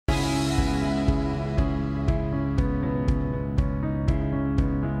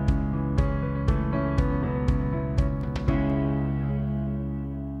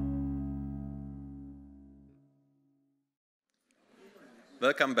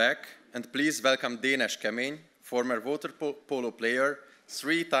Welcome back, and please welcome Dénes Kemény, former water polo player,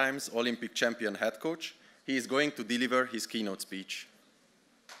 3 times Olympic champion head coach. He is going to deliver his keynote speech.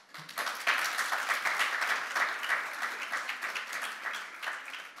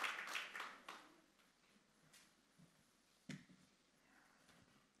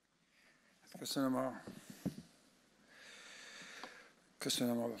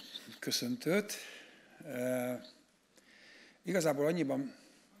 Köszönöm a köszöntőt. Igazából annyiban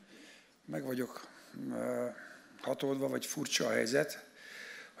meg vagyok hatódva, vagy furcsa a helyzet,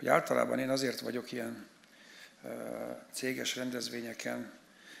 hogy általában én azért vagyok ilyen céges rendezvényeken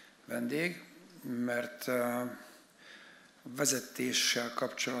vendég, mert vezetéssel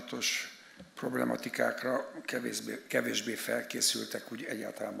kapcsolatos problematikákra kevésbé felkészültek úgy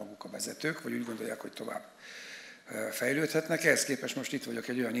egyáltalán maguk a vezetők, vagy úgy gondolják, hogy tovább fejlődhetnek. Ehhez képest most itt vagyok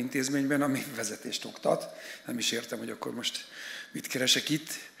egy olyan intézményben, ami vezetést oktat. Nem is értem, hogy akkor most mit keresek itt.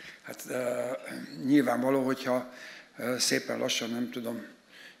 Hát nyilvánvaló, hogyha szépen lassan, nem tudom,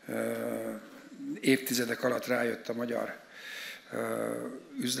 évtizedek alatt rájött a magyar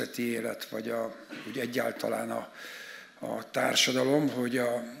üzleti élet, vagy úgy egyáltalán a társadalom, hogy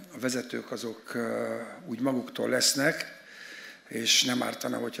a vezetők azok úgy maguktól lesznek, és nem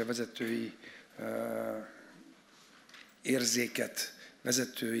ártana, hogyha vezetői érzéket,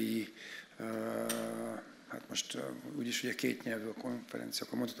 vezetői, hát most úgyis ugye kétnyelvű a konferencia,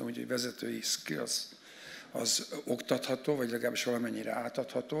 akkor mondhatom, hogy vezetői skills az oktatható, vagy legalábbis valamennyire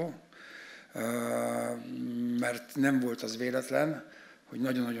átadható, mert nem volt az véletlen, hogy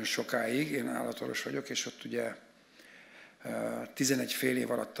nagyon-nagyon sokáig, én állatorvos vagyok, és ott ugye 11 fél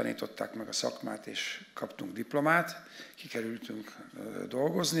év alatt tanították meg a szakmát, és kaptunk diplomát, kikerültünk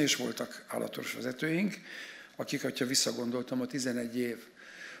dolgozni, és voltak állatorvos vezetőink, akik, ha visszagondoltam, a 11 év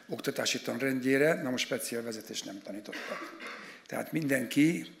oktatási tanrendjére, na most speciál vezetést nem tanítottak. Tehát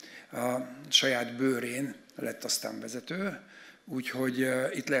mindenki a saját bőrén lett aztán vezető, úgyhogy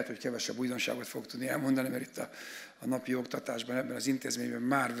itt lehet, hogy kevesebb újdonságot fogok tudni elmondani, mert itt a napi oktatásban, ebben az intézményben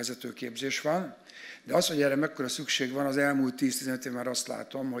már vezetőképzés van. De az, hogy erre mekkora szükség van, az elmúlt 10-15 év már azt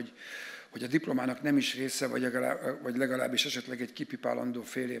látom, hogy a diplomának nem is része, vagy legalábbis esetleg egy kipipálandó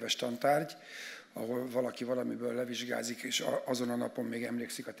féléves tantárgy, ahol valaki valamiből levizsgázik, és azon a napon még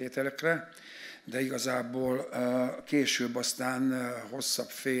emlékszik a tételekre, de igazából később aztán hosszabb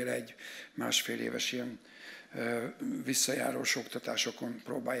másfél éves ilyen visszajárós oktatásokon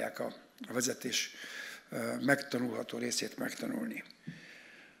próbálják a vezetés megtanulható részét megtanulni.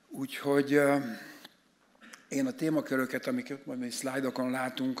 Úgyhogy én a témaköröket, amiket majd szlájdokon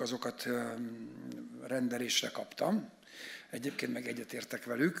látunk, azokat rendelésre kaptam. Egyébként meg egyetértek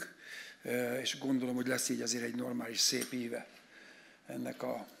velük, és gondolom, hogy lesz így azért egy normális, szép íve ennek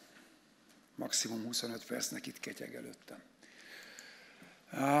a maximum 25 percnek itt ketyeg előttem.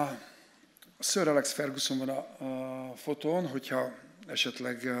 Sir Alex Ferguson van a fotón, hogyha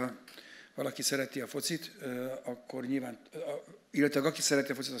esetleg valaki szereti a focit, akkor nyilván, illetve aki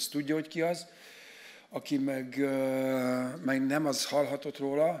szereti a focit, az tudja, hogy ki az. Aki meg nem, az hallhatott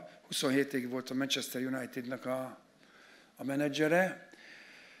róla. 27 évig volt a Manchester Unitednek a menedzsere.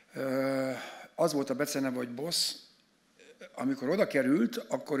 Az volt a beceneve, hogy boss. Amikor oda került,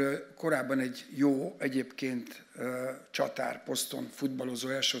 akkor korábban egy jó, egyébként csatárposzton futballozó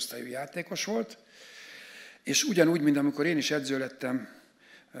elsőosztályú játékos volt, és ugyanúgy, mint amikor én is edző lettem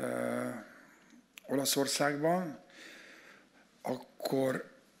Olaszországban, akkor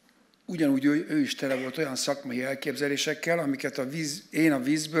ugyanúgy ő is tele volt olyan szakmai elképzelésekkel, amiket én a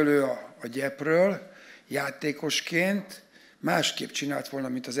vízből, ő a gyepről játékosként másképp csinált volna,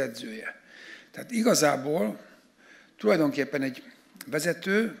 mint az edzője. Tehát igazából tulajdonképpen egy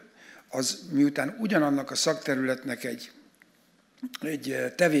vezető, az miután ugyanannak a szakterületnek egy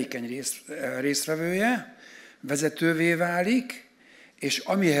tevékeny résztvevője, vezetővé válik, és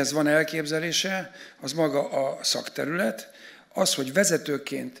amihez van elképzelése, az maga a szakterület, az, hogy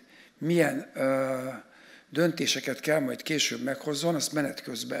vezetőként milyen döntéseket kell majd később meghozzon, azt menet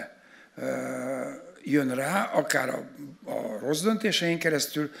közben jön rá, akár a rossz döntésein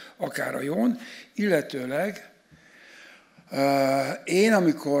keresztül, akár a jón, illetőleg én,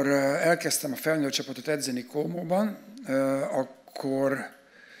 amikor elkezdtem a felnőtt csapatot edzeni Kómóban, akkor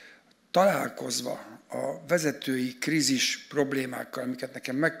találkozva a vezetői krízis problémákkal, amiket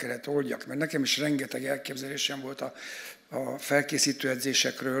nekem meg kellett oldjak, mert nekem is rengeteg elképzelésem volt a felkészítő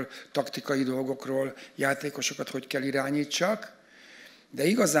edzésekről, taktikai dolgokról, játékosokat hogy kell irányítsak, de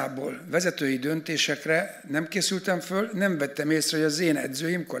igazából vezetői döntésekre nem készültem föl, nem vettem észre, hogy az én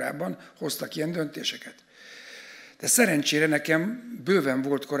edzőim korábban hoztak ilyen döntéseket. De szerencsére nekem bőven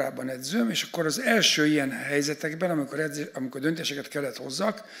volt korábban edzőm, és akkor az első ilyen helyzetekben, amikor döntéseket kellett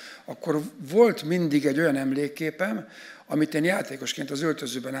hozzak, akkor volt mindig egy olyan emlékképem, amit én játékosként az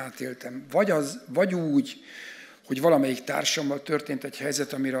öltözőben átéltem. Vagy úgy, hogy valamelyik társammal történt egy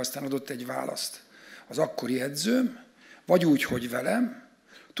helyzet, amire aztán adott egy választ az akkori edzőm, vagy úgy, hogy velem.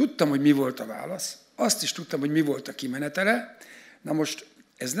 Tudtam, hogy mi volt a válasz, azt is tudtam, hogy mi volt a kimenetele. Na most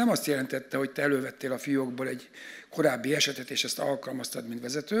ez nem azt jelentette, hogy te elővettél a fiókból egy korábbi esetet, és ezt alkalmaztad, mint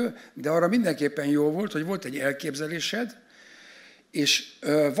vezető, de arra mindenképpen jó volt, hogy volt egy elképzelésed, és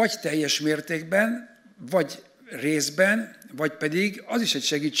vagy teljes mértékben, vagy részben, vagy pedig az is egy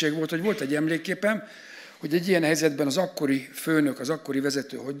segítség volt, hogy volt egy emlékképem, hogy egy ilyen helyzetben az akkori főnök, az akkori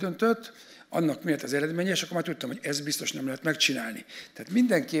vezető hogy döntött, annak miért az eredménye, és akkor már tudtam, hogy ez biztos nem lehet megcsinálni. Tehát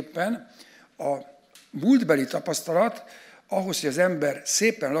mindenképpen a múltbeli tapasztalat ahhoz, hogy az ember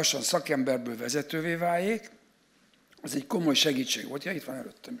szépen lassan szakemberből vezetővé váljék, az egy komoly segítség volt. Ja, itt van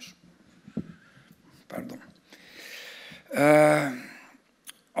előttem is. Pardon.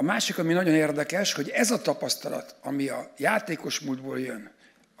 A másik, ami nagyon érdekes, hogy ez a tapasztalat, ami a játékos múltból jön,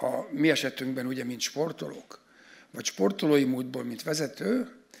 a mi esetünkben ugye, mint sportolók, vagy sportolói múltból, mint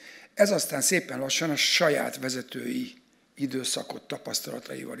vezető, ez aztán szépen lassan a saját vezetői időszakot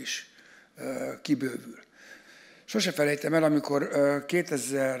tapasztalataival is kibővül. Sose felejtem el, amikor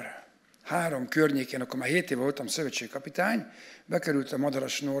 2003 környékén, akkor már 7 éve voltam szövetségi kapitány, bekerült a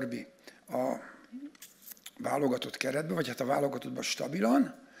Madaras Norbi a válogatott keretbe, vagy hát a válogatottba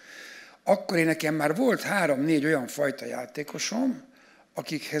stabilan, akkor nekem már volt 3-4 olyan fajta játékosom,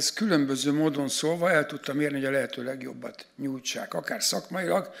 akikhez különböző módon szólva el tudtam érni, hogy a lehető legjobbat nyújtsák, akár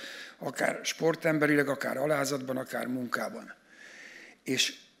szakmailag, akár sportemberileg, akár alázatban, akár munkában.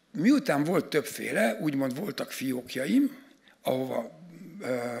 És miután volt többféle, úgymond voltak fiókjaim, ahova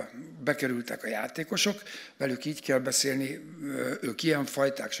bekerültek a játékosok, velük így kell beszélni, ők ilyen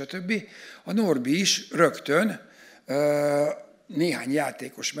fajták, stb. A Norbi is rögtön néhány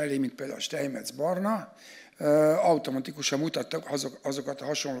játékos mellé, mint például Steinmetz Barna, automatikusan mutattak azokat a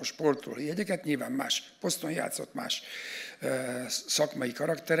hasonló sportolói jegyeket, nyilván más poszton játszott, más szakmai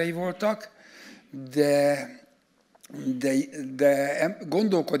karakterei voltak, de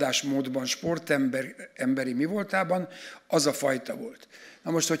gondolkodásmódban, sportemberi mi voltában az a fajta volt.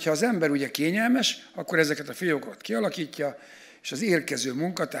 Na most, hogyha az ember ugye kényelmes, akkor ezeket a fiókokat kialakítja, és az érkező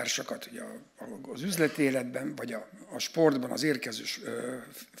munkatársakat, ugye az üzleti életben, vagy a sportban az érkező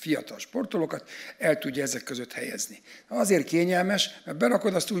fiatal sportolókat el tudja ezek között helyezni. Azért kényelmes, mert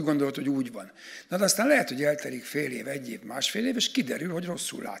berakod, azt úgy gondolod, hogy úgy van. Na de aztán lehet, hogy eltelik fél év, 1 év, másfél év, és kiderül, hogy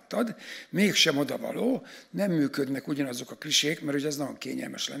rosszul láttad, mégsem odavaló, nem működnek ugyanazok a klisék, mert ugye ez nagyon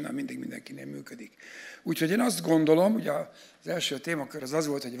kényelmes lenne, mindig mindenkinél működik. Úgyhogy én azt gondolom, hogy az első témakör az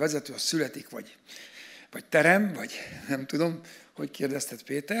volt, hogy a vezető az születik, vagy terem, vagy nem tudom, hogy kérdezted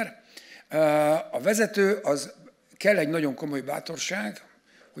Péter. A vezető, az kell egy nagyon komoly bátorság,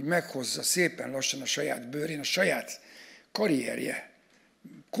 hogy meghozza szépen lassan a saját bőrén, a saját karrierje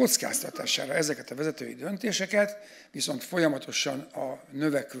kockáztatására ezeket a vezetői döntéseket, viszont folyamatosan a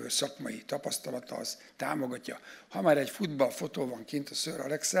növekvő szakmai tapasztalata az támogatja. Ha már egy futballfotó van kint a Sir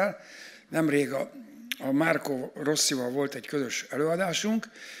Alex-el, nemrég a Márko Rossival volt egy közös előadásunk,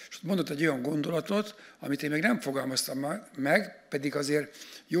 és ott mondott egy olyan gondolatot, amit én még nem fogalmaztam meg, pedig azért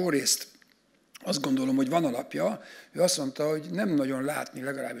jó részt azt gondolom, hogy van alapja. Ő azt mondta, hogy nem nagyon látni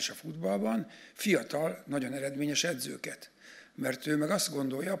legalábbis a futballban fiatal, nagyon eredményes edzőket. Mert ő meg azt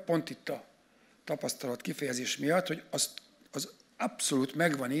gondolja, pont itt a tapasztalat kifejezés miatt, hogy az abszolút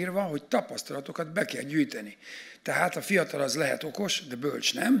meg van írva, hogy tapasztalatokat be kell gyűjteni. Tehát a fiatal az lehet okos, de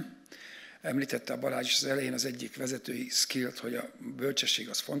bölcs nem. Említette a Balázs is az elején az egyik vezetői skillt, hogy a bölcsesség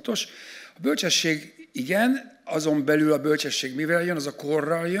az fontos. A bölcsesség igen, azon belül a bölcsesség mivel jön, az a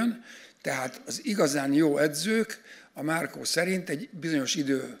korral jön, tehát az igazán jó edzők a Márkó szerint egy bizonyos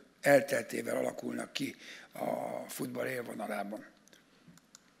idő elteltével alakulnak ki a futball élvonalában.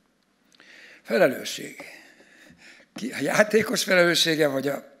 Felelősség. A játékos felelőssége,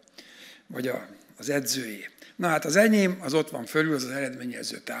 vagy az edzőjé. Na hát az enyém, az ott van fölül, az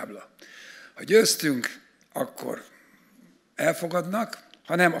eredményező tábla. Ha győztünk, akkor elfogadnak,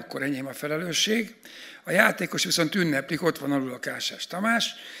 ha nem, akkor enyém a felelősség. A játékos viszont ünneplik, ott van alul a Kásás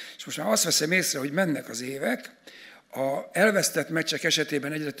Tamás, és most már azt veszem észre, hogy mennek az évek, a elvesztett meccsek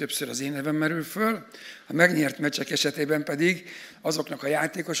esetében egyre többször az én nevem merül föl, a megnyert meccsek esetében pedig azoknak a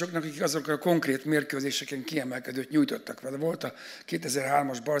játékosoknak, akik azokra a konkrét mérkőzéseken kiemelkedőt nyújtottak vele. Volt a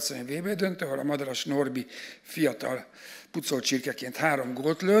 2003-as barcelonai VB döntő, ahol a Madaras Norbi fiatal pucolcsirkeként 3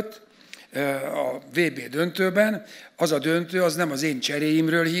 gólt lőtt a VB döntőben. Az a döntő az nem az én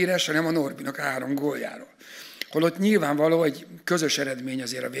cseréimről híres, hanem a Norbinak 3 góljáról. Holott nyilvánvaló egy közös eredmény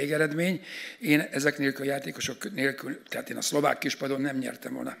azért a végeredmény. Én ezek nélkül a játékosok nélkül, tehát én a szlovák kispadon nem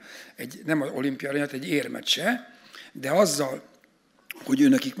nyertem volna nem az olimpiai aranyat, egy érmet se, de azzal, hogy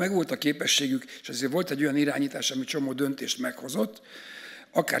őnekik megvolt a képességük, és azért volt egy olyan irányítás, ami csomó döntést meghozott,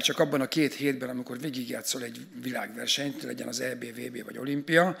 akár csak abban a 2 hétben, amikor végigjátszol egy világversenyt, legyen az EB, VB vagy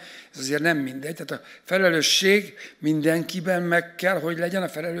olimpia, ez azért nem mindegy. Tehát a felelősség mindenkiben meg kell, hogy legyen a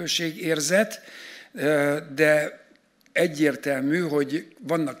felelősség érzet, de egyértelmű, hogy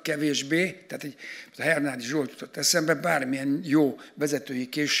vannak kevésbé, tehát a Hernádi Zsolt jutott eszembe, bármilyen jó vezetői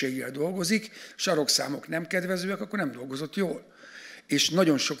készséggel dolgozik, sarokszámok nem kedvezőek, akkor nem dolgozott jól. És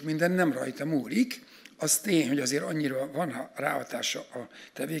nagyon sok minden nem rajta múlik. Az tény, hogy azért annyira van ráhatása a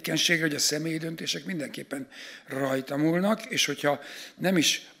tevékenységre, hogy a személyi döntések mindenképpen rajta múlnak, és hogyha nem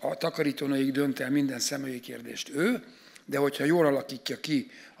is a takarítónőig dönt el minden személyi kérdést ő, de hogyha jól alakítja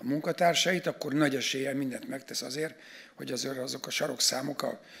ki a munkatársait, akkor nagy eséllyel mindent megtesz azért, hogy azok a sarokszámok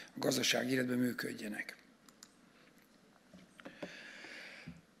a gazdasági életben működjenek.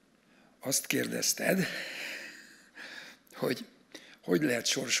 Azt kérdezted, hogy lehet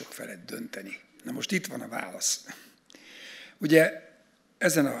sorsok felett dönteni. Na most itt van a válasz. Ugye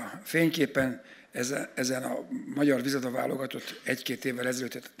ezen a fényképen, ezen a magyar vízilabda-válogatott 1-2 évvel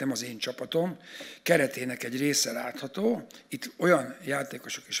ezelőtt, nem az én csapatom, keretének egy része látható. Itt olyan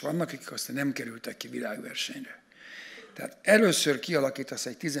játékosok is vannak, akik aztán nem kerültek ki világversenyre. Tehát először kialakítasz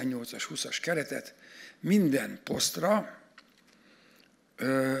egy 18-as, 20-as keretet, minden posztra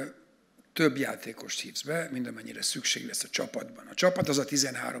több játékost hívsz be, mint amennyire szükség lesz a csapatban. A csapat az a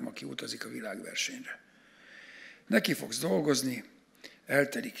 13, aki utazik a világversenyre. Neki fogsz dolgozni,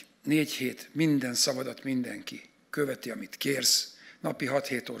 eltelik 4 hét, minden szabadat mindenki követi, amit kérsz, napi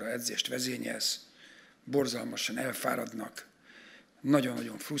 6-7 óra edzést vezényelsz, borzalmasan elfáradnak,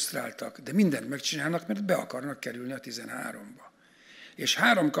 nagyon-nagyon frusztráltak, de mindent megcsinálnak, mert be akarnak kerülni a 13-ba. És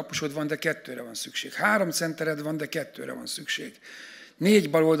 3 kapusod van, de 2-re van szükség. 3 centered van, de 2-re van szükség. 4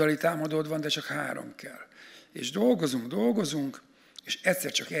 baloldali támadód van, de csak 3 kell. És dolgozunk, és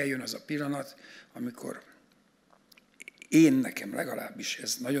egyszer csak eljön az a pillanat, amikor nekem legalábbis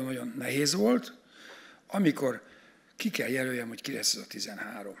ez nagyon-nagyon nehéz volt, amikor ki kell jelöljem, hogy ki lesz ez a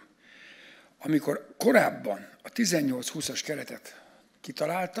 13. Amikor korábban a 18-20-as keretet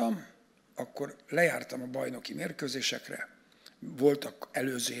kitaláltam, akkor lejártam a bajnoki mérkőzésekre, voltak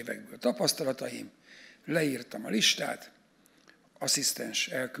előző évekből tapasztalataim, leírtam a listát, asszisztens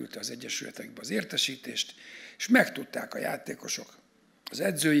elküldte az egyesületekbe az értesítést, és megtudták a játékosok az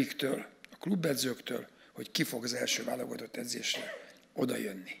edzőiktől, a klubedzőktől, hogy ki fog az első válogatott edzésre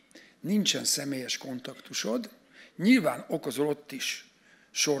odajönni. Nincsen személyes kontaktusod, nyilván okozol ott is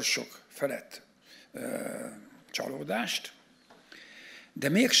sorsok felett csalódást, de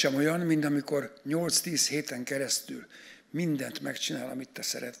mégsem olyan, mint amikor 8-10 héten keresztül mindent megcsinál, amit te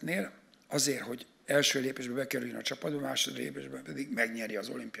szeretnél, azért, hogy első lépésbe bekerüljön a csapatba, második lépésben pedig megnyeri az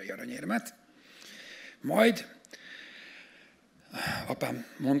olimpiai aranyérmet. Majd apám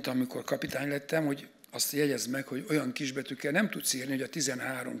mondta, amikor kapitány lettem, hogy azt jegyezd meg, hogy olyan kisbetűkkel nem tudsz írni, hogy a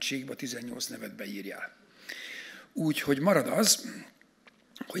 13 csíkba 18 nevet beírjál. Úgyhogy marad az,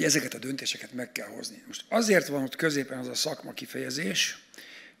 hogy ezeket a döntéseket meg kell hozni. Most azért van ott középen az a szakma kifejezés,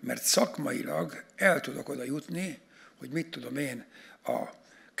 mert szakmailag el tudok oda jutni, hogy mit tudom én, a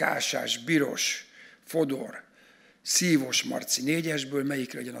Kásás, Biros, Fodor, Szívos Marci 4-esből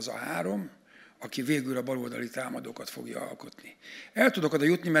melyik legyen az a 3, aki végül a baloldali támadókat fogja alkotni. El tudok oda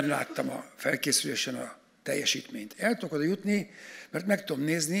jutni, mert láttam a felkészülésen a teljesítményt. El tudok oda jutni, mert meg tudom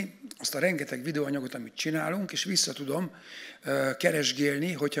nézni azt a rengeteg videóanyagot, amit csinálunk, és vissza tudom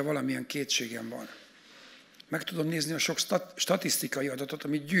keresgélni, hogyha valamilyen kétségem van. Meg tudom nézni a sok statisztikai adatot,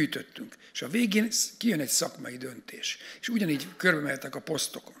 amit gyűjtöttünk. És a végén kijön egy szakmai döntés. És ugyanígy körbe mehetek a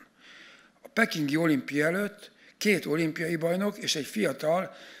posztokon. A pekingi olimpia előtt 2 olimpiai bajnok és egy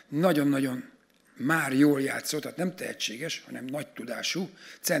fiatal, nagyon-nagyon már jól játszó, tehát nem tehetséges, hanem nagy tudású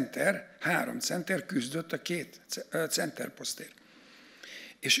center, 3 center küzdött a 2 centerposztért.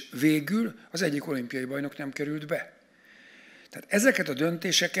 És végül az egyik olimpiai bajnok nem került be. Tehát ezeket a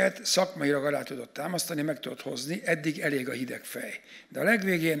döntéseket szakmailag alá tudod támasztani, meg tudod hozni, eddig elég a hideg fej. De a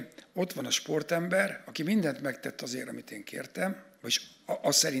legvégén ott van a sportember, aki mindent megtett azért, amit én kértem, vagyis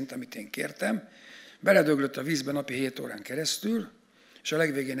az szerint, amit én kértem, beledöglött a vízbe napi 7 órán keresztül, és a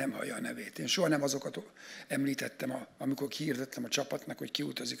legvégén nem hallja a nevét. Én soha nem azokat említettem, amikor kihirdettem a csapatnak, hogy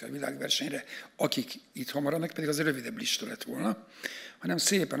kiutazik a világversenyre, akik itthon maradnak, pedig az a rövidebb lista lett volna, hanem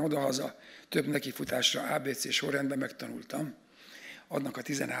szépen odahaza több nekifutásra ABC sorrendben megtanultam annak a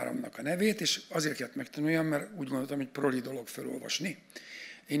 13-nak a nevét, és azért kellett megtanuljam, mert úgy gondoltam, hogy proli dolog felolvasni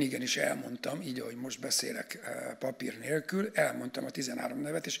én igenis elmondtam, így ahogy most beszélek papír nélkül, elmondtam a 13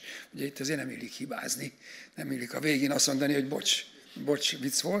 nevet, és ugye itt azért nem illik hibázni, nem illik a végén azt mondani, hogy bocs,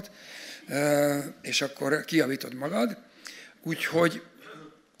 vicc volt, és akkor kijavítod magad. Úgyhogy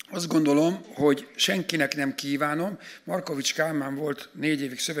azt gondolom, hogy senkinek nem kívánom. Markovics Kálmán volt 4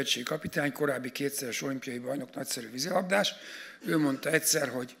 évig szövetségi kapitány, korábbi 2-szeres olimpiai bajnok, nagyszerű vízilabdás. Ő mondta egyszer,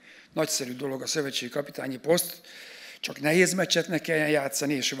 hogy nagyszerű dolog a szövetségi kapitányi poszt, csak nehéz meccset ne kelljen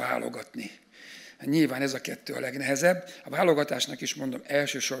játszani és válogatni. Nyilván ez a kettő a legnehezebb. A válogatásnak is mondom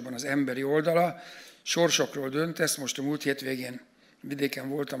elsősorban az emberi oldala. Sorsokról döntesz, most a múlt hétvégén vidéken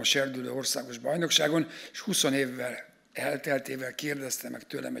voltam a serdülő országos bajnokságon, és 20 évvel elteltével kérdezte meg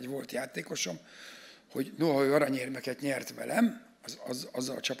tőlem egy volt játékosom, hogy noha ő aranyérmeket nyert velem,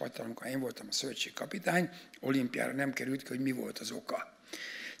 azzal a csapattal, amikor én voltam a szövetségi kapitány, olimpiára nem került ki, hogy mi volt az oka.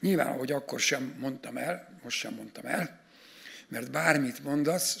 Nyilván, hogy akkor sem mondtam el, most sem mondtam el, mert bármit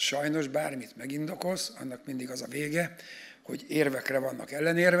mondasz, sajnos bármit megindokolsz, annak mindig az a vége, hogy érvekre vannak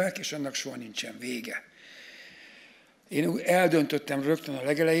ellenérvek, és annak soha nincsen vége. Én eldöntöttem rögtön a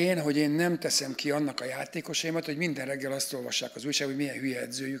legelején, hogy én nem teszem ki annak a játékosaimat, hogy minden reggel azt olvassák az újságban, hogy milyen hülye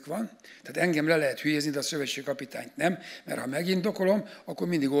edzőjük van. Tehát engem le lehet hülyezni, de a szövetségi kapitányt nem, mert ha megindokolom, akkor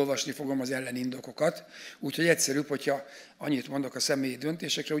mindig olvasni fogom az ellenindokokat. Úgyhogy egyszerűbb, hogyha annyit mondok a személyi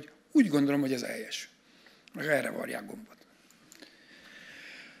döntésekre, hogy úgy gondolom, hogy ez helyes. Meg erre varják gombot.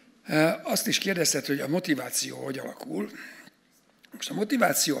 Azt is kérdezted, hogy a motiváció hogy alakul. Most a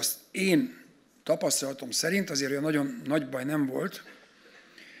motiváció azt én tapasztalatom szerint azért olyan nagyon nagy baj nem volt,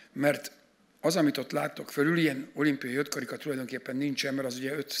 mert az, amit ott láttok fölül, ilyen olimpiai ötkarika tulajdonképpen nincsen, mert az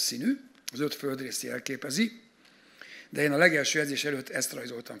ugye 5 színű, az 5 földrészt jelképezi, de én a legelső edzés előtt ezt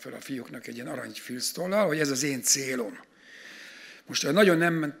rajzoltam fel a fiúknak egy ilyen arany filztollal, hogy ez az én célom. Most nagyon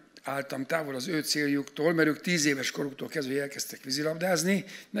nem álltam távol az ő céljuktól, mert ők 10 éves koruktól kezdve elkezdtek vízilabdázni,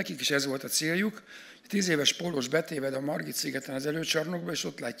 nekik is ez volt a céljuk. 10 éves pólós betéved a Margit-szigeten az előcsarnokba, és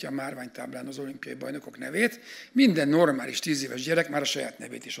ott látja a márványtáblán az olimpiai bajnokok nevét. Minden normális 10 éves gyerek már a saját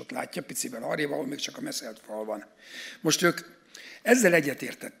nevét is ott látja, picivel arrébb, ahol még csak a meszelt fal van. Most ők ezzel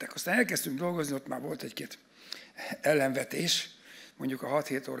egyetértettek. Aztán elkezdtünk dolgozni, ott már volt egy-két ellenvetés, mondjuk a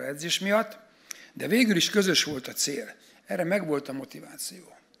 6-7 óra edzés miatt, de végül is közös volt a cél. Erre megvolt a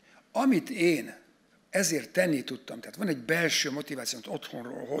motiváció. Amit én ezért tenni tudtam, tehát van egy belső motiváció, amit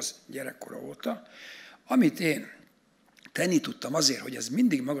otthonról hoz gyerekkora óta, amit én tenni tudtam azért, hogy ez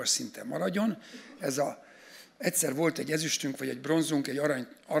mindig magas szinten maradjon, egyszer volt egy ezüstünk, vagy egy bronzunk, egy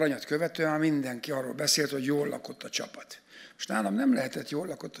aranyat követően, mindenki arról beszélt, hogy jól lakott a csapat. Most nálam nem lehetett jól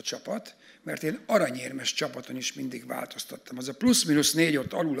lakott a csapat, mert én aranyérmes csapaton is mindig változtattam. Az a plusz-minusz 4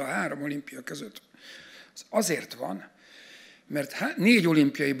 ott alul a 3 olimpia között. Az azért van, mert 4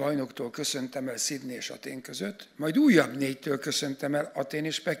 olimpiai bajnoktól köszöntem el Sydney és Atén között, majd újabb 4-től köszöntem el Atén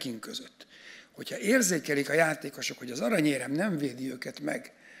és Peking között. Hogyha érzékelik a játékosok, hogy az aranyérem nem védi őket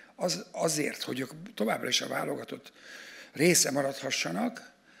meg azért, hogy ők továbbra is a válogatott része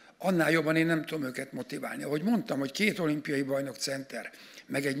maradhassanak, annál jobban én nem tudom őket motiválni. Ahogy mondtam, hogy 2 olimpiai bajnok center,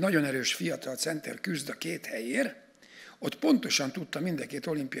 meg egy nagyon erős fiatal center küzd a 2 helyért, ott pontosan tudta mind a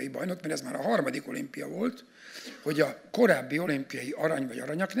 2 olimpiai bajnok, mert ez már a 3. olimpia volt, hogy a korábbi olimpiai arany vagy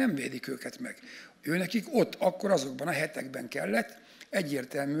aranyak nem védik őket meg. Őnekik ott, akkor azokban a hetekben kellett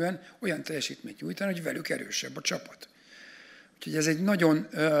egyértelműen olyan teljesítményt nyújtani, hogy velük erősebb a csapat. Úgyhogy ez egy nagyon...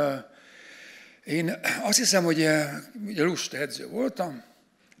 Én azt hiszem, hogy ugye lusta edző voltam,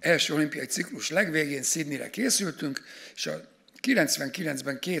 első olimpiai ciklus legvégén Sydneyre készültünk, és a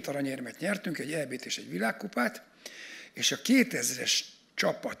 99-ben 2 aranyérmet nyertünk, egy EB-t és egy világkupát, és a 2000-es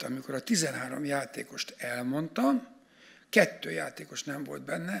csapat, amikor a 13 játékost elmondtam, 2 játékos nem volt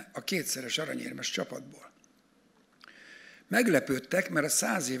benne a 2-szeres aranyérmes csapatból. Meglepődtek, mert a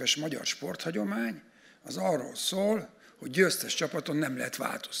 100 éves magyar sporthagyomány az arról szól, hogy győztes csapaton nem lehet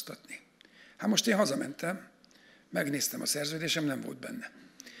változtatni. Hát most én hazamentem, megnéztem a szerződésem, nem volt benne.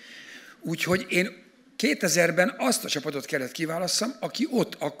 Úgyhogy én 2000-ben azt a csapatot kellett kiválasszam, aki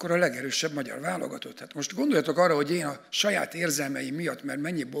ott akkor a legerősebb magyar válogatott. Hát most gondoljatok arra, hogy én a saját érzelmeim miatt, mert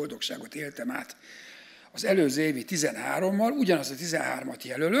mennyi boldogságot éltem át az előző évi 13-mal, ugyanazt a 13-at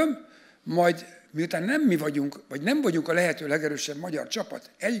jelölöm, majd miután nem mi vagyunk, vagy nem vagyunk a lehető legerősebb magyar csapat,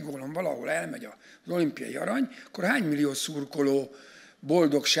 egy gólon valahol elmegy az olimpiai arany, akkor hány millió szurkoló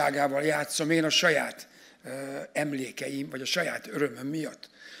boldogságával játszom én a saját emlékeim, vagy a saját örömöm miatt.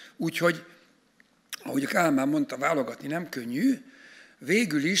 Úgyhogy, ahogy a Kálmán mondta, válogatni nem könnyű,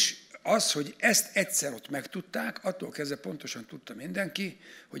 végül is az, hogy ezt egyszer ott megtudták, attól kezdve pontosan tudta mindenki,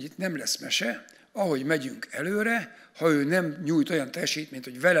 hogy itt nem lesz mese, ahogy megyünk előre, ha ő nem nyújt olyan teljesítményt,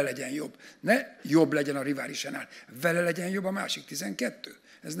 hogy vele legyen jobb, ne jobb legyen a riválisánál, vele legyen jobb a másik 12.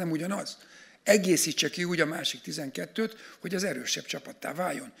 Ez nem ugyanaz. Egészítse ki úgy a másik 12-t, hogy az erősebb csapattá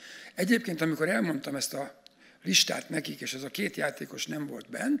váljon. Egyébként, amikor elmondtam ezt a listát nekik, és ez a 2 játékos nem volt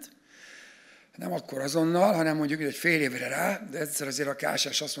bent, nem akkor azonnal, hanem mondjuk egy fél évre rá, de egyszer azért a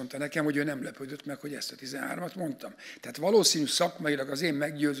Kásás azt mondta nekem, hogy ő nem lepődött meg, hogy ezt a 13-at mondtam. Tehát valószínű szakmailag az én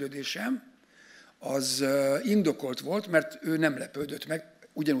meggyőződésem az indokolt volt, mert ő nem lepődött meg,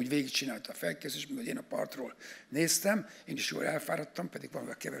 ugyanúgy végigcsinálta a felkészülést, mint hogy én a partról néztem, én is jól elfáradtam, pedig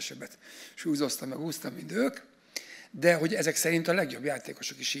valamivel kevesebbet súlyoztam, meg húztam, mint ők, de hogy ezek szerint a legjobb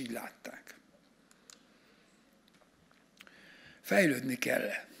játékosok is így látták. Fejlődni kell.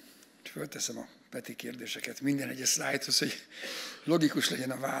 Fölteszem a Peti kérdéseket minden egyes szlájdhoz, hogy logikus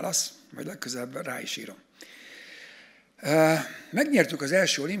legyen a válasz, majd legközelebb rá is írom. Megnyertük az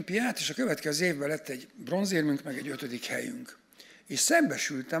első olimpiát, és a következő évben lett egy bronzérmünk, meg egy 5. helyünk. És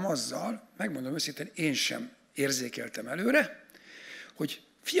szembesültem azzal, megmondom őszintén, én sem érzékeltem előre, hogy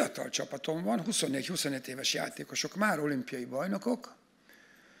fiatal csapatom van, 24-25 éves játékosok, már olimpiai bajnokok,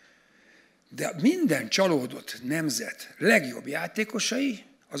 de minden csalódott nemzet legjobb játékosai,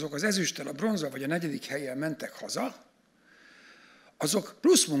 azok az ezüsttel, a bronzzal vagy a 4. helyen mentek haza, azok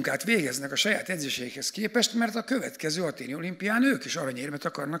plusz munkát végeznek a saját edzéseikhez képest, mert a következő athéni olimpián ők is aranyérmet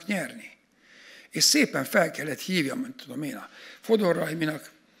akarnak nyerni. És szépen fel kellett hívjam, mint tudom én, a Fodor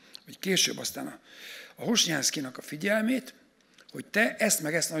Rajminak, vagy később aztán a Hosnyánszkinak a figyelmét, hogy te ezt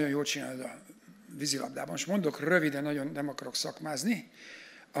meg ezt nagyon jól csinálod a vízilabdában. Most mondok röviden, nagyon nem akarok szakmázni.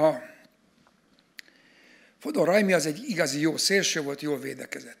 A Fodor Rajmi az egy igazi jó szélső volt, jól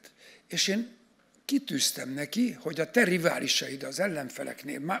védekezett. És én kitűztem neki, hogy a te riválisaid az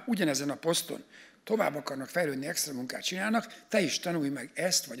ellenfeleknél már ugyanezen a poszton tovább akarnak fejlődni, extra munkát csinálnak, te is tanulj meg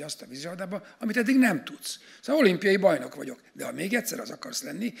ezt vagy azt a vízilabdában, amit eddig nem tudsz. Szóval olimpiai bajnok vagyok, de ha még egyszer az akarsz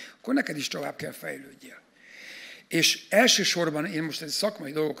lenni, akkor neked is tovább kell fejlődjél. És elsősorban én most egy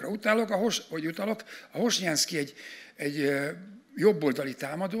szakmai dolgokra utalok, a Hosnyánszki egy jobboldali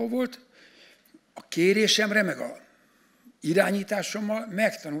támadó volt, a kérésemre, meg a irányításommal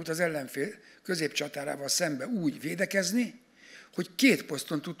megtanult az ellenfél középcsatárával szembe úgy védekezni, hogy 2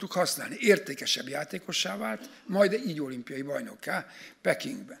 poszton tudtuk használni. Értékesebb játékossá vált, majd így olimpiai bajnokká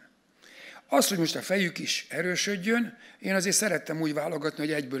Pekingben. Az, hogy most a fejük is erősödjön, én azért szerettem úgy válogatni,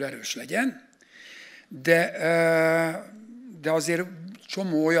 hogy egyből erős legyen, de azért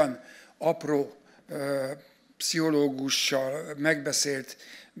csomó olyan apró pszichológussal megbeszélt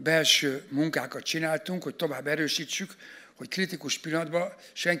belső munkákat csináltunk, hogy tovább erősítsük, hogy kritikus pillanatban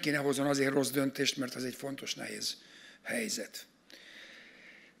senki ne hozzon azért rossz döntést, mert az egy fontos, nehéz helyzet.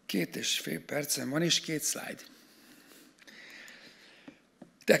 2,5 percem van, és 2 szlájd.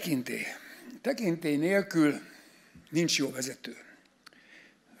 Tekintély. Tekintély nélkül nincs jó vezető.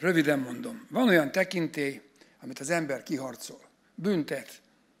 Röviden mondom, van olyan tekintély, amit az ember kiharcol. Büntet,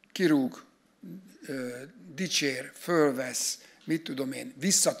 kirúg, dicsér, fölvesz, mit tudom én,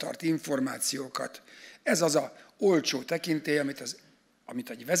 visszatart információkat. Ez az a olcsó tekintély, amit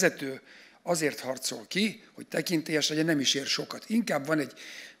egy vezető azért harcol ki, hogy tekintélyes legyen, nem is ér sokat. Inkább van egy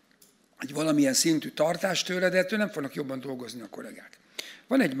valamilyen szintű tartás tőle, de ettől nem fognak jobban dolgozni a kollégák.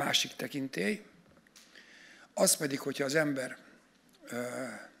 Van egy másik tekintély, az pedig, hogyha az ember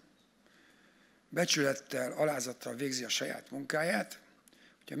becsülettel, alázattal végzi a saját munkáját,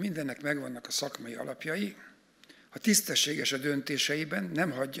 hogyha mindennek megvannak a szakmai alapjai, ha tisztességes a döntéseiben,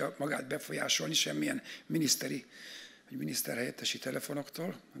 nem hagyja magát befolyásolni semmilyen miniszteri vagy miniszterhelyettesi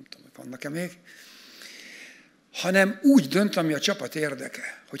telefonoktól, nem tudom, hogy vannak-e még, hanem úgy dönt, ami a csapat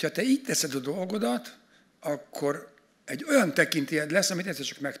érdeke. Hogyha te így teszed a dolgodat, akkor egy olyan tekintélyed lesz, amit egyszer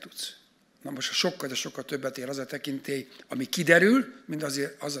csak megtudsz. Na most sokkal, de sokkal többet ér az a tekintély, ami kiderül, mint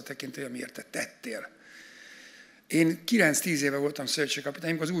az a tekintély, amiért te tettél. Én 9-10 éve voltam szövetségi kapitány,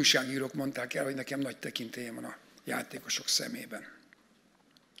 amikor az újságírók mondták el, hogy nekem nagy tekintélyem van a játékosok szemében.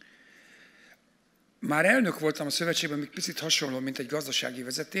 Már elnök voltam a szövetségben, még picit hasonló, mint egy gazdasági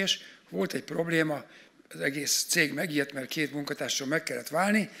vezetés. Volt egy probléma, az egész cég megijedt, mert 2 munkatársról meg kellett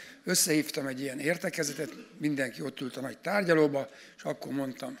válni. Összehívtam egy ilyen értekezetet, mindenki ott ült a nagy tárgyalóba, és akkor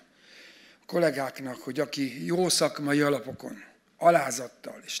mondtam a kollégáknak, hogy aki jó szakmai alapokon,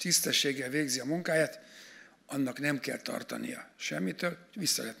 alázattal és tisztességgel végzi a munkáját, annak nem kell tartania semmitől,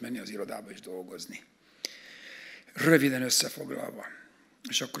 vissza lehet menni az irodába és dolgozni. Röviden összefoglalva.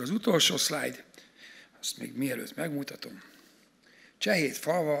 És akkor az utolsó szlájd, azt még mielőtt megmutatom.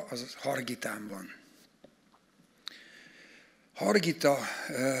 Csehétfalva az Hargitán van. Hargita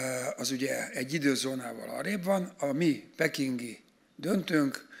az ugye egy időzónával arrébb van, a mi pekingi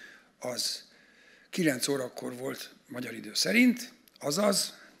döntőnk az 9 órakor volt magyar idő szerint,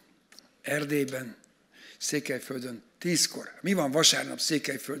 azaz Erdélyben, Székelyföldön 10-kor. Mi van vasárnap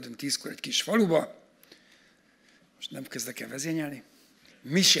Székelyföldön 10-kor egy kis faluba? Most nem kezdek el vezényelni.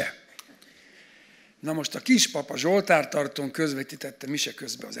 Mise. Na most a kispapa zsoltártartón közvetítette mise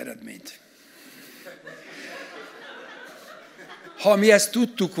közben az eredményt. Ha mi ezt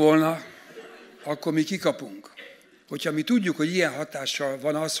tudtuk volna, akkor mi kikapunk. Hogyha mi tudjuk, hogy ilyen hatással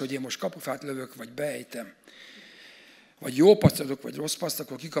van az, hogy én most kapufát lövök, vagy beejtem, vagy jó paszt adok, vagy rossz paszt,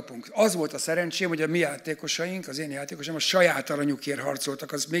 akkor kikapunk. Az volt a szerencsém, hogy a mi játékosaink, az én játékosaim a saját aranyukért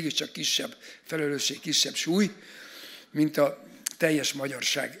harcoltak, az mégiscsak kisebb felelősség, kisebb súly, mint a teljes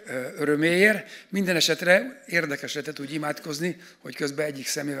magyarság öröméért. Minden esetre érdekes lehetett úgy imádkozni, hogy közben egyik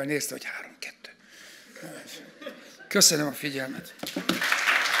szemével nézte, hogy 3-2. Köszönöm a figyelmet.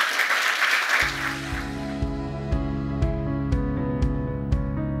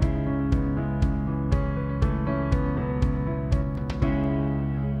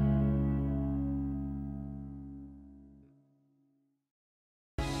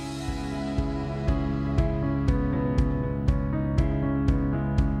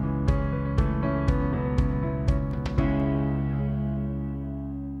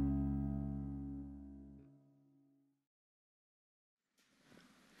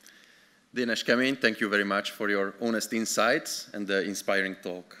 Dénes Kemény, thank you very much for your honest insights and the inspiring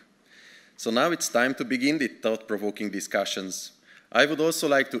talk. So now it's time to begin the thought-provoking discussions. I would also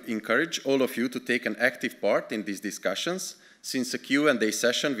like to encourage all of you to take an active part in these discussions, since a Q&A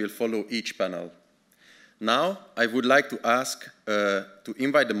session will follow each panel. Now, I would like to ask to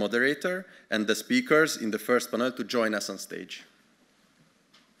invite the moderator and the speakers in the first panel to join us on stage.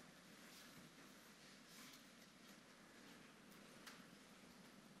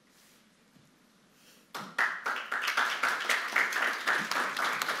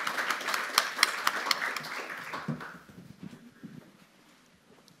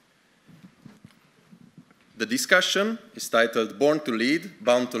 The discussion is titled Born to Lead,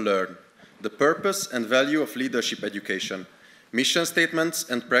 Bound to Learn, the Purpose and Value of Leadership Education, Mission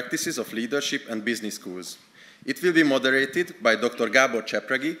Statements and Practices of Leadership and Business Schools. It will be moderated by Dr. Gábor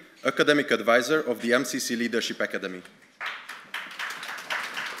Csepregi, Academic Advisor of the MCC Leadership Academy.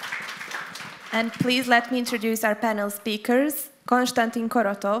 And please let me introduce our panel speakers. Konstantin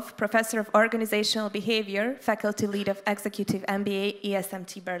Korotov, Professor of Organizational Behavior, Faculty Lead of Executive MBA,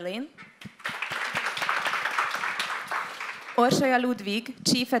 ESMT Berlin. Orsolya Ludwig,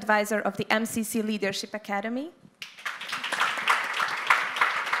 Chief Advisor of the MCC Leadership Academy.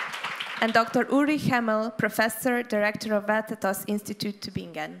 And Dr. Ulrich Hemmel, Professor, Director of Veltetas Institute,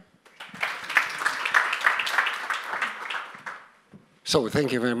 Tübingen. So,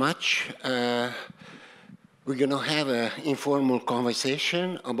 thank you very much. We're going to have an informal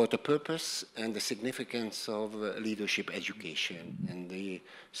conversation about the purpose and the significance of leadership education and the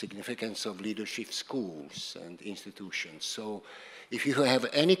significance of leadership schools and institutions. So if you have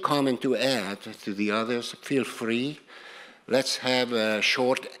any comment to add to the others, feel free. Let's have a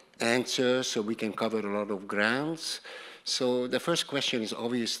short answer so we can cover a lot of grounds. So the first question is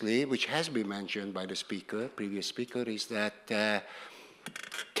obviously, which has been mentioned by the speaker, previous speaker, is that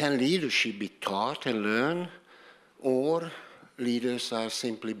can leadership be taught and learned, or leaders are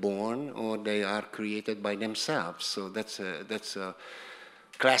simply born, or they are created by themselves? So that's a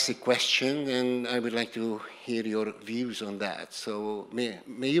classic question, and I would like to hear your views on that. So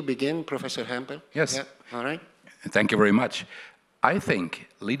may you begin, Professor Hempel? Yes. Yeah? All right. Thank you very much. I think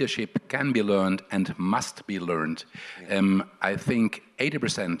leadership can be learned and must be learned. I think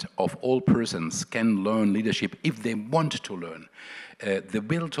 80% of all persons can learn leadership if they want to learn. The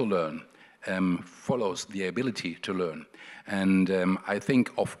will to learn follows the ability to learn. And I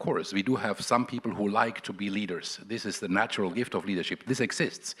think, of course, we do have some people who like to be leaders. This is the natural gift of leadership. This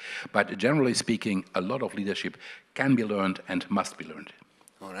exists. But generally speaking, a lot of leadership can be learned and must be learned.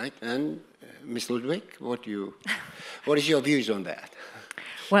 All right. And Ms. Ludwig, what is your views on that?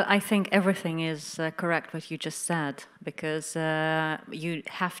 Well, I think everything is correct what you just said, because you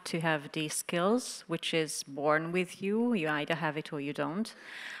have to have these skills, which is born with you. You either have it or you don't.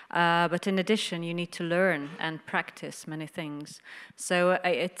 But in addition, you need to learn and practice many things. So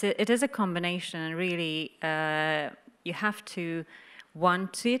it is a combination, and really you have to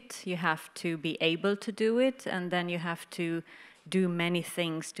want it, you have to be able to do it, and then you have to do many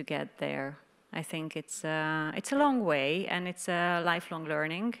things to get there. I think it's a long way, and it's a lifelong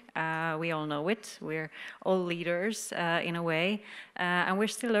learning. We all know it. We're all leaders in a way, and we're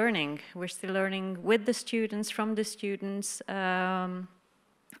still learning. We're still learning with the students, from the students, and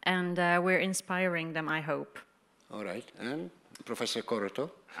we're inspiring them, I hope. All right. And Professor Korotov?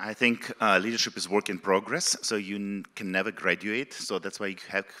 I think leadership is work in progress, so you can never graduate, so that's why you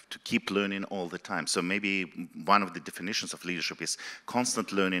have to keep learning all the time. So maybe one of the definitions of leadership is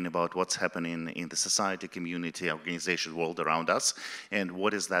constant learning about what's happening in the society, community, organization, world around us, and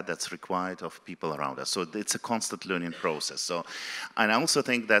what is that's required of people around us. So it's a constant learning process. So, and I also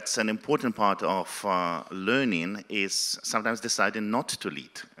think that's an important part of learning is sometimes deciding not to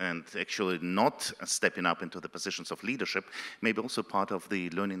lead, and actually not stepping up into the positions of leadership, maybe also part of the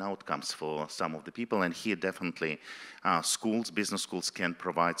learning outcomes for some of the people. And here definitely schools, business schools can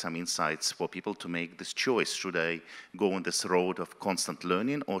provide some insights for people to make this choice. Should I go on this road of constant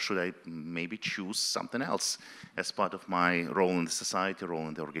learning, or should I maybe choose something else as part of my role in the society, role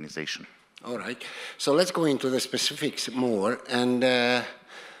in the organization? All right, so let's go into the specifics more. And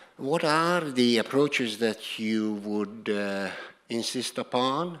what are the approaches that you would insist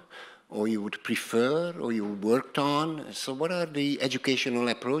upon, or you would prefer, or you worked on? So what are the educational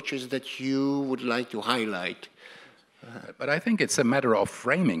approaches that you would like to highlight? But I think it's a matter of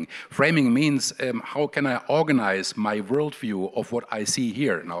framing. Framing means how can I organize my worldview of what I see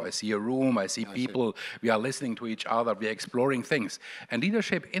here? Now I see a room, I see people, we are listening to each other, we are exploring things. And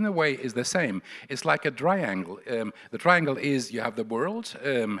leadership in a way is the same. It's like a triangle. The triangle is you have the world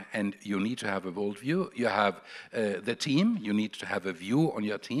and you need to have a worldview. You have the team, you need to have a view on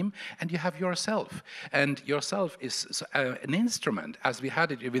your team, and you have yourself. And yourself is an instrument, as we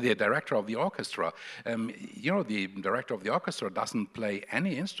had it with the director of the orchestra. You know, the director of the orchestra doesn't play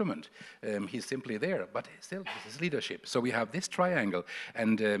any instrument. He's simply there, but still this is leadership. So we have this triangle,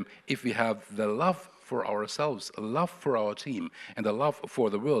 and if we have the love for ourselves, a love for our team, and a love for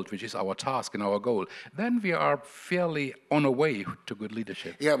the world, which is our task and our goal, then we are fairly on our way to good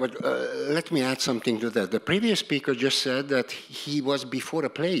leadership. Yeah, but let me add something to that. The previous speaker just said that he was before a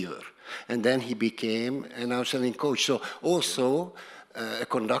player, and then he became an outstanding coach. So also a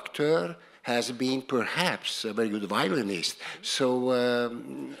conductor has been perhaps a very good violinist. So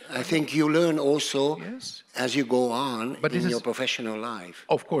I think you learn also as you go on in your professional life.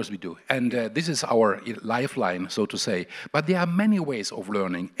 Of course we do. And this is our lifeline, so to say. But there are many ways of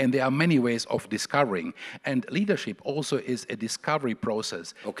learning, and there are many ways of discovering. And leadership also is a discovery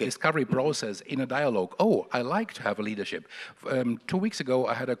process. Okay. Discovery process in a dialogue. Oh, I like to have a leadership. 2 weeks ago,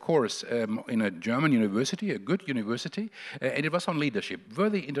 I had a course in a German university, a good university, and it was on leadership.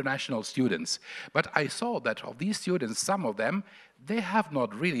 Very international students. But I saw that of these students, some of them, they have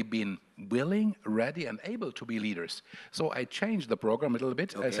not really been willing, ready, and able to be leaders. So I changed the program a little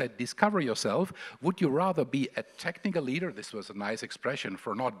bit. Okay. I said, discover yourself. Would you rather be a technical leader? This was a nice expression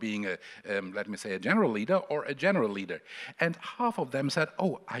for not being a, let me say, a general leader, or a general leader. And half of them said,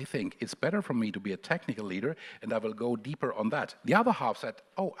 oh, I think it's better for me to be a technical leader, and I will go deeper on that. The other half said,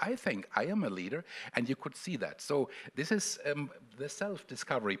 oh, I think I am a leader, and you could see that. So this is the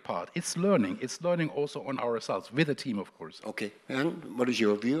self-discovery part. It's learning. It's learning also on ourselves, with a team, of course. Okay. And what is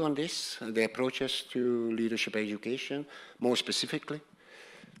your view on this, the approaches to leadership education, more specifically?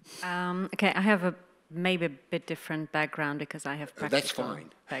 Okay, I have maybe a bit different background because I have practical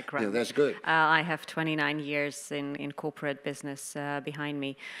background. Yeah, that's good. I have 29 years in corporate business behind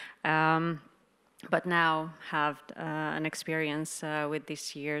me. But now have an experience with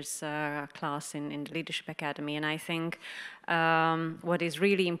this year's class in the Leadership Academy. And I think what is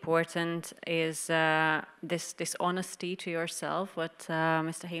really important is this honesty to yourself, what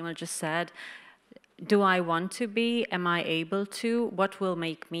Mr. Hamel just said. Do I want to be? Am I able to? What will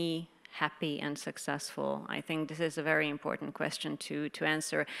make me happy and successful? I think this is a very important question to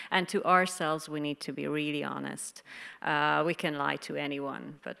answer. And to ourselves, we need to be really honest. We can lie to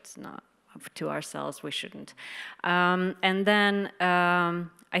anyone, but not to ourselves, we shouldn't. And then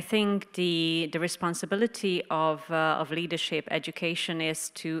I think the responsibility of leadership education is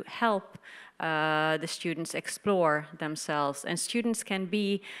to help the students explore themselves. And students can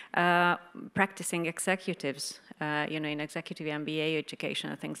be practicing executives, you know, in executive MBA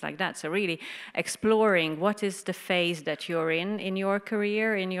education and things like that. So really exploring what is the phase that you're in your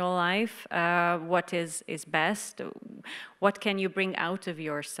career, in your life, what is best, what can you bring out of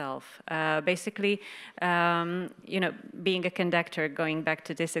yourself. Basically, you know, being a conductor, going back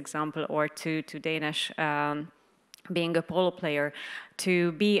to this example, or to Danish, being a polo player,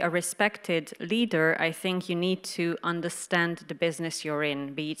 to be a respected leader, I think you need to understand the business you're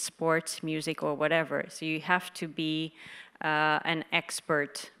in, be it sports, music, or whatever. So you have to be an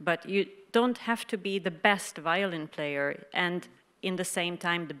expert, but you don't have to be the best violin player. And in the same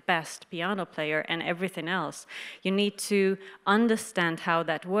time the best piano player and everything else. You need to understand how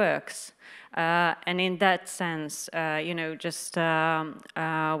that works. And in that sense, you know, just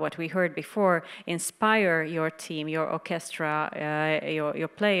what we heard before, inspire your team, your orchestra, your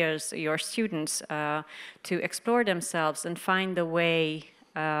players, your students to explore themselves and find the way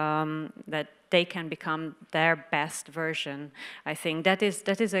that they can become their best version. I think that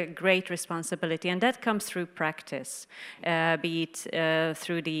is a great responsibility, and that comes through practice, be it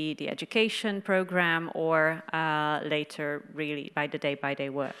through the education program or later really by the day-by-day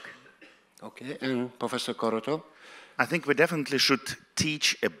work. Okay, and Professor Korotov? I think we definitely should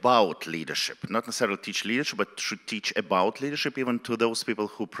teach about leadership, not necessarily teach leadership, but should teach about leadership even to those people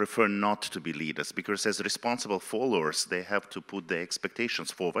who prefer not to be leaders, because as responsible followers, they have to put their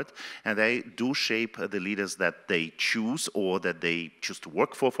expectations forward, and they do shape the leaders that they choose or that they choose to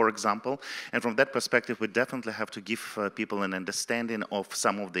work for example. And from that perspective, we definitely have to give people an understanding of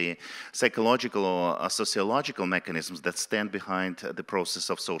some of the psychological or sociological mechanisms that stand behind the process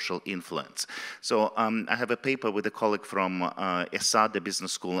of social influence. So I have a paper with a colleague from ESMT, the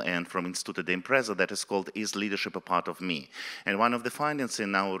business school, and from Instituto de Empresa that is called "Is Leadership a Part of Me?" And one of the findings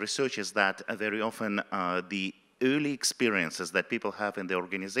in our research is that very often the early experiences that people have in their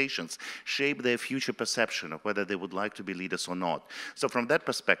organizations shape their future perception of whether they would like to be leaders or not. So from that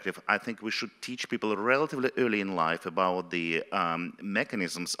perspective, I think we should teach people relatively early in life about the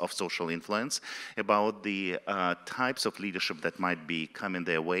mechanisms of social influence, about the types of leadership that might be coming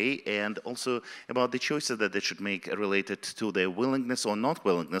their way, and also about the choices that they should make related to their willingness or not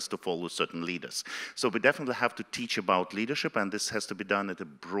willingness to follow certain leaders. So we definitely have to teach about leadership, and this has to be done at a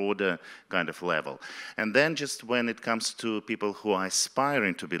broader kind of level. And then just when it comes to people who are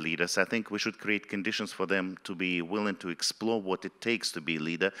aspiring to be leaders, I think we should create conditions for them to be willing to explore what it takes to be a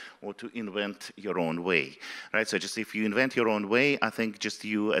leader or to invent your own way, right? So just if you invent your own way, I think just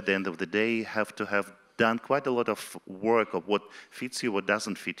you at the end of the day have to have done quite a lot of work of what fits you, what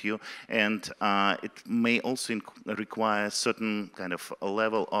doesn't fit you, and it may also require a certain kind of a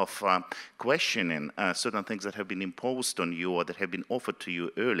level of questioning certain things that have been imposed on you or that have been offered to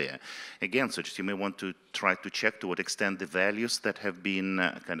you earlier. Again, so just you may want to try to check to what extent the values that have been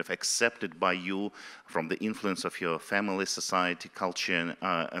kind of accepted by you from the influence of your family, society, culture,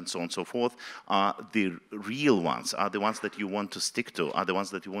 and so on and so forth, are the real ones, are the ones that you want to stick to, are the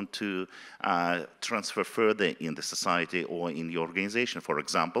ones that you want to transfer further in the society or in your organization, for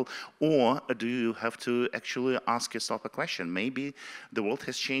example, or do you have to actually ask yourself a question? Maybe the world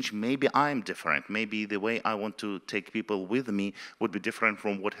has changed, maybe I'm different, maybe the way I want to take people with me would be different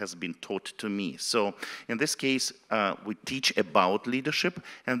from what has been taught to me. So in this case, we teach about leadership,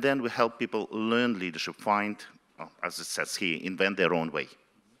 and then we help people learn leadership, find, as it says here, invent their own way.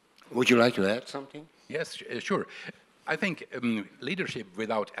 Would you like to add something? Yes, sure. I think leadership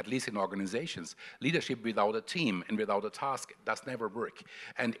without, at least in organizations, leadership without a team and without a task does never work.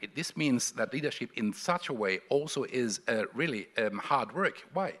 And this means that leadership in such a way also is really hard work.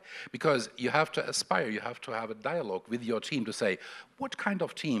 Why? Because you have to aspire, you have to have a dialogue with your team to say, what kind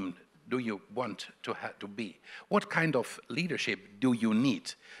of team do you want to be? What kind of leadership do you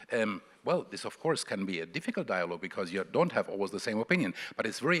need? Well, this of course can be a difficult dialogue because you don't have always the same opinion, but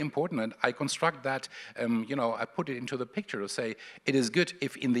it's very important, and I construct that, you know, I put it into the picture to say it is good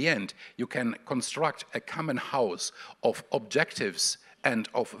if in the end you can construct a common house of objectives and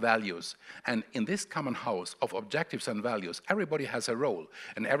of values. And in this common house of objectives and values, everybody has a role,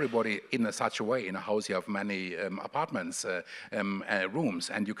 and everybody in such a way, in a house you have many apartments,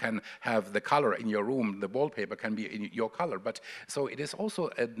 rooms, and you can have the color in your room, the wallpaper can be in your color, but so it is also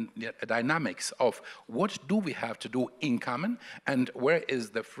a dynamics of what do we have to do in common, and where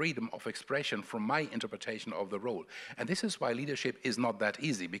is the freedom of expression from my interpretation of the role. And this is why leadership is not that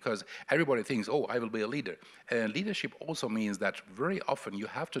easy, because everybody thinks, oh, I will be a leader. Leadership also means that very often you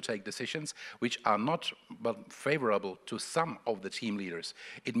have to take decisions which are not favorable to some of the team leaders.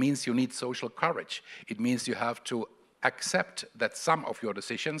 It means you need social courage. It means you have to accept that some of your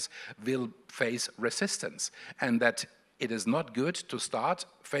decisions will face resistance, and that it is not good to start,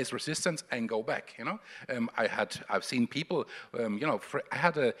 face resistance, and go back. You know, I've seen people. You know, I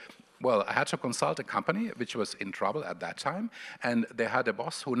had to consult a company which was in trouble at that time, and they had a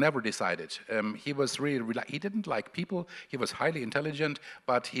boss who never decided. He was he didn't like people. He was highly intelligent,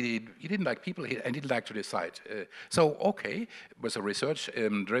 but he didn't like people and didn't like to decide. So okay, it was a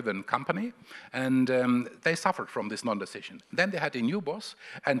research-driven company, and they suffered from this non-decision. Then they had a new boss,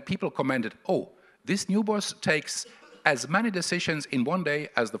 and people commented, "Oh, this new boss takes as many decisions in one day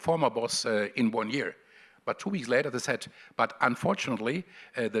as the former boss in 1 year." But 2 weeks later, they said, but unfortunately,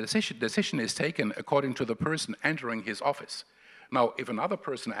 the decision is taken according to the person entering his office, Now, if another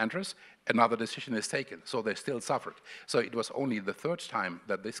person enters, another decision is taken, so they still suffered. So it was only the third time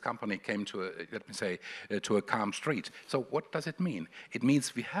that this company came to, let me say, to a calm street. So what does it mean? It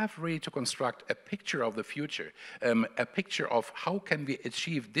means we have really to construct a picture of the future, a picture of how can we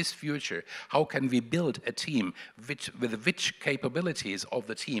achieve this future, how can we build a team, with which capabilities of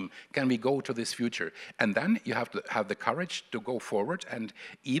the team can we go to this future. And then you have to have the courage to go forward and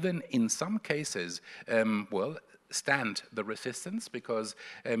even in some cases, well, stand the resistance, because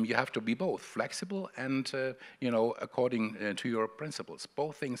you have to be both flexible and, you know, according to your principles.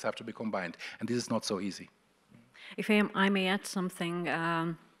 Both things have to be combined, and this is not so easy. If I may add something,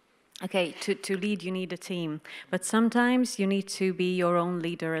 okay, to lead you need a team, but sometimes you need to be your own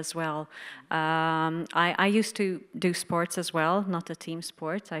leader as well. I used to do sports as well, not a team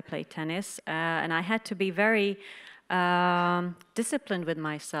sport. I played tennis, and I had to be very disciplined with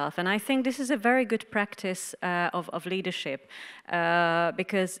myself. And I think this is a very good practice of leadership,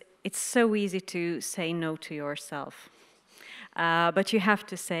 because it's so easy to say no to yourself. But you have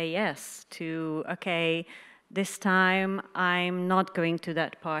to say yes to, okay, this time I'm not going to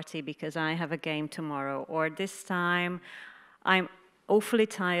that party because I have a game tomorrow, or this time I'm awfully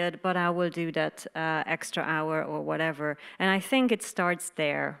tired, but I will do that extra hour or whatever. And I think it starts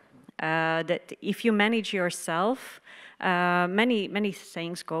there. That if you manage yourself, many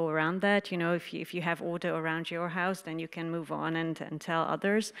things go around that. You know, if you have order around your house, then you can move on and tell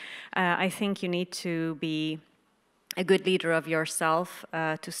others. I think you need to be a good leader of yourself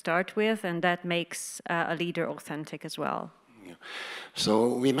to start with, and that makes a leader authentic as well. Yeah.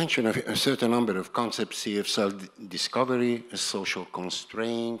 So we mentioned a certain number of concepts here: self-discovery, social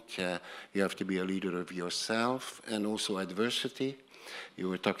constraint, you have to be a leader of yourself, and also adversity. You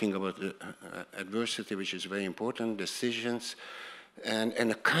were talking about adversity, which is very important, decisions, and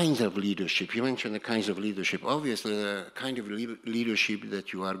the kinds of leadership. You mentioned the kinds of leadership. Obviously, the kind of leadership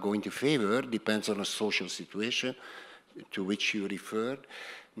that you are going to favor depends on a social situation to which you referred.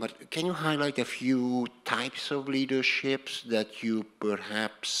 But can you highlight a few types of leaderships that you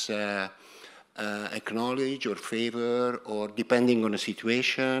perhaps acknowledge or favor, or depending on the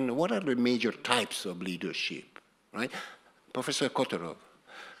situation? What are the major types of leadership, right? Professor Korotov.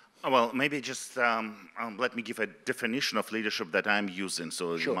 Well, maybe just let me give a definition of leadership that I'm using,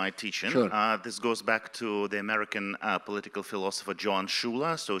 so Sure. in my teaching. Sure. This goes back to the American political philosopher Joan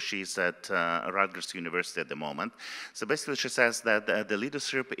Schuler. So she's at Rutgers University at the moment. So basically she says that the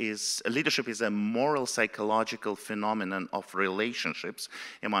leadership is a moral psychological phenomenon of relationships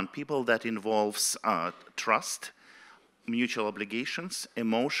among people that involves trust, mutual obligations,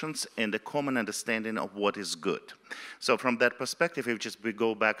 emotions, and a common understanding of what is good. So from that perspective, if we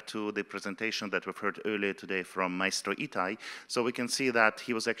go back to the presentation that we've heard earlier today from Maestro Itai, so we can see that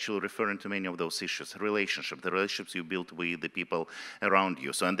he was actually referring to many of those issues: the relationships you build with the people around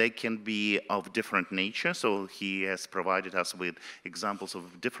you. So, and they can be of different nature. So he has provided us with examples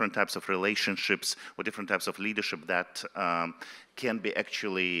of different types of relationships or different types of leadership that can be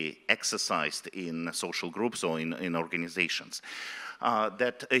actually exercised in social groups or in organizations.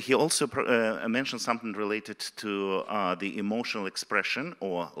 That he also mentioned something related to the emotional expression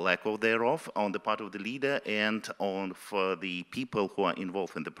or lack of thereof on the part of the leader and for the people who are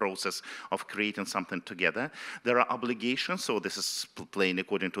involved in the process of creating something together. There are obligations, so this is playing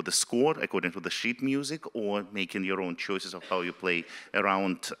according to the score, according to the sheet music, or making your own choices of how you play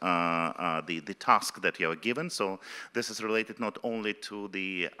around the task that you are given. So this is related not only to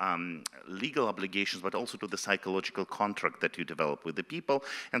the legal obligations, but also to the psychological contract that you develop with the people.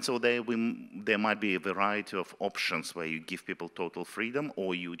 And so there might be a variety of options where you give people total freedom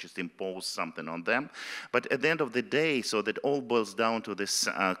or you just impose something on them. But at the end of the day, so that all boils down to this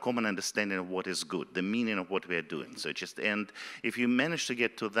common understanding of what is good, the meaning of what we are doing. So and if you manage to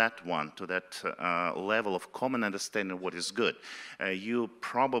get to that level of common understanding of what is good, you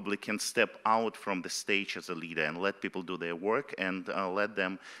probably can step out from the stage as a leader and let people do their work and let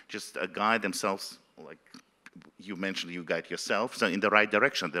them just guide themselves, like you mentioned, you guide yourself, so in the right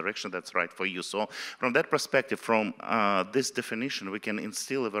direction, that's right for you. So from that perspective, from this definition, we can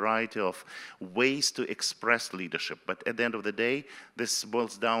instill a variety of ways to express leadership. But at the end of the day, this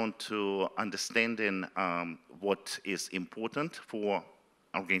boils down to understanding what is important for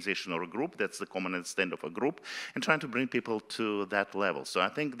organization or a group. That's the common understanding of a group, and trying to bring people to that level. So I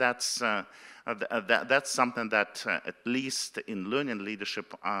think that's something that at least in learning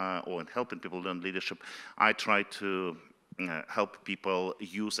leadership or in helping people learn leadership, I try to help people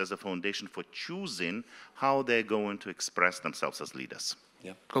use as a foundation for choosing how they're going to express themselves as leaders.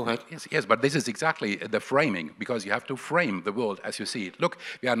 Yeah, go ahead. Yes, but this is exactly the framing, because you have to frame the world as you see it. Look,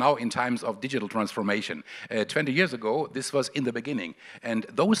 we are now in times of digital transformation. 20 years ago, this was in the beginning. And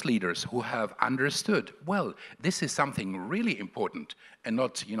those leaders who have understood, well, this is something really important, and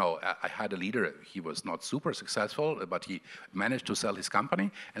not, you know, I had a leader, he was not super successful, but he managed to sell his company,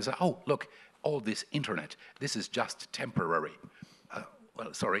 and said, oh, look, all this internet, this is just temporary.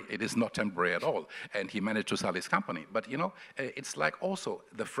 Well, sorry, it is not temporary at all. And he managed to sell his company. But, you know, it's like also,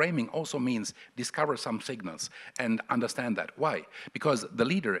 the framing also means discover some signals and understand that. Why? Because the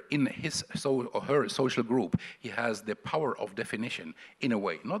leader in his or her social group, he has the power of definition in a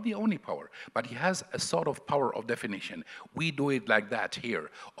way. Not the only power, but he has a sort of power of definition. We do it like that here.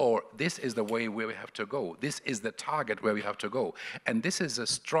 Or this is the way where we have to go. This is the target where we have to go. And this is a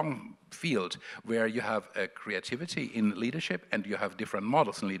strong field where you have creativity in leadership and you have different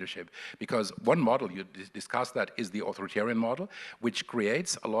models in leadership, because one model, you discussed that, is the authoritarian model, which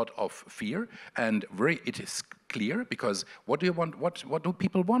creates a lot of fear, and it is clear, because what do you want? What do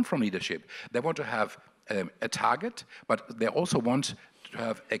people want from leadership? They want to have a target, but they also want to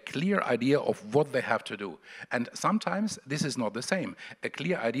have a clear idea of what they have to do. And sometimes this is not the same. A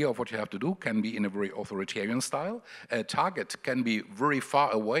clear idea of what you have to do can be in a very authoritarian style. A target can be very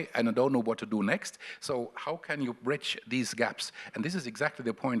far away and I don't know what to do next. So how can you bridge these gaps? And this is exactly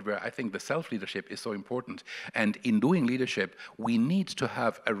the point where I think the self-leadership is so important. And in doing leadership, we need to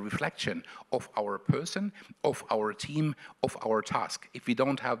have a reflection of our person, of our team, of our task. If we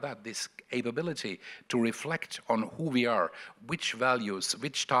don't have that, this ability to reflect on who we are, which values,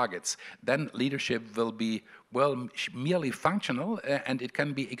 which targets, then leadership will be, well, merely functional and it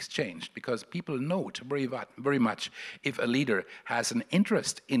can be exchanged, because people note very much if a leader has an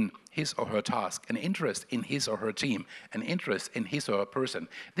interest in his or her task, an interest in his or her team, an interest in his or her person.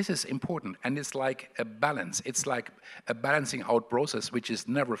 This is important, and it's like a balance. It's like a balancing out process which is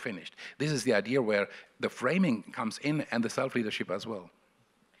never finished. This is the idea where the framing comes in and the self-leadership as well.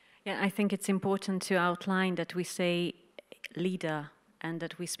 Yeah, I think it's important to outline that we say leader and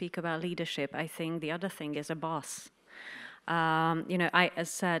that we speak about leadership. I think the other thing is a boss. You know, as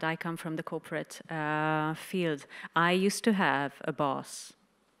said, I come from the corporate field. I used to have a boss.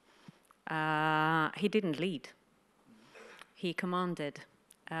 He didn't lead. He commanded.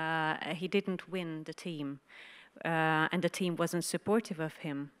 He didn't win the team. And the team wasn't supportive of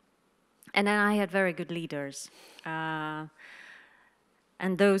him. And then I had very good leaders.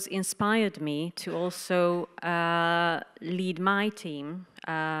 And those inspired me to also lead my team,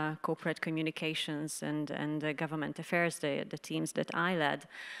 corporate communications and government affairs, the teams that I led,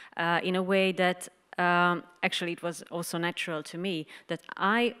 in a way that actually it was also natural to me, that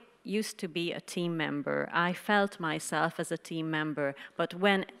I used to be a team member. I felt myself as a team member, but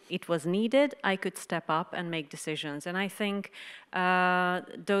when it was needed, I could step up and make decisions. And I think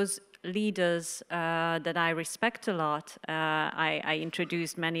those leaders that I respect a lot, I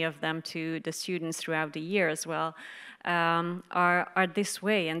introduced many of them to the students throughout the year as well, are this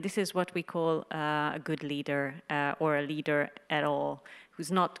way, and this is what we call a good leader or a leader at all,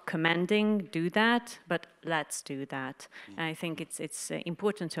 who's not commanding, do that, but let's do that. And I think it's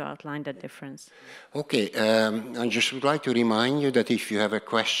important to outline that difference. Okay, I just would like to remind you that if you have a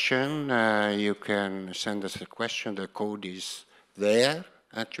question, you can send us a question. The code is there.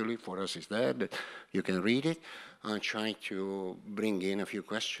 Actually, for us is there, that you can read it. I'm trying to bring in a few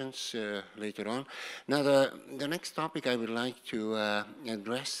questions later on. Now, the next topic I would like to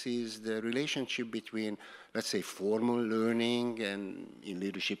address is the relationship between, let's say, formal learning and in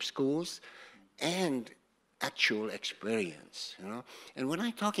leadership schools and actual experience, you know. And when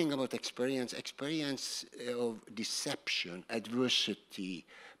I'm talking about experience of deception, adversity,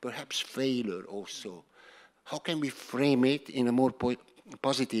 perhaps failure also, how can we frame it in a more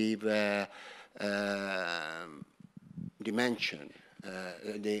positive dimension?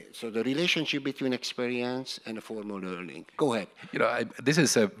 So the relationship between experience and formal learning. Go ahead. You know, this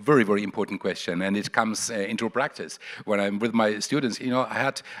is a very, very important question, and it comes into practice when I'm with my students. You know,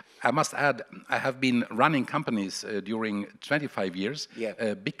 I must add, I have been running companies during 25 years,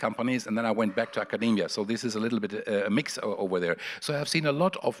 big companies, and then I went back to academia. So this is a little bit a mix over there. So I've seen a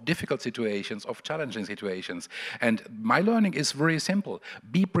lot of difficult situations, of challenging situations. And my learning is very simple.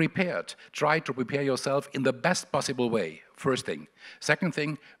 Be prepared. Try to prepare yourself in the best possible way. First thing. Second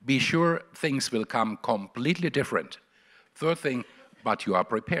thing, be sure things will come completely different. Third thing, but you are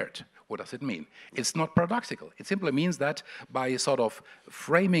prepared. What does it mean? It's not paradoxical. It simply means that by sort of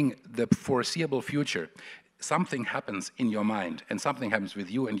framing the foreseeable future, something happens in your mind and something happens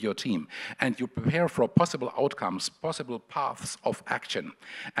with you and your team, and you prepare for possible outcomes, possible paths of action,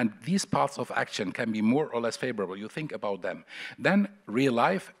 and these paths of action can be more or less favorable, you think about them, then real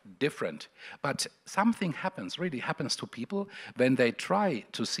life, different. But something happens, really happens to people when they try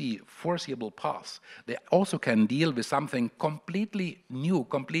to see foreseeable paths. They also can deal with something completely new,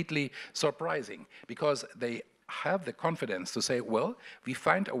 completely surprising, because they have the confidence to say, well, we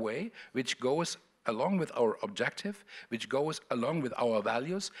find a way which goes along with our objective, which goes along with our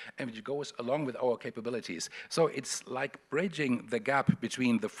values, and which goes along with our capabilities. So it's like bridging the gap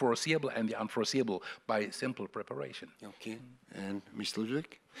between the foreseeable and the unforeseeable by simple preparation. Okay, and Mr.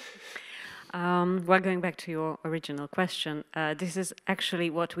 Ludwig? Well, going back to your original question, this is actually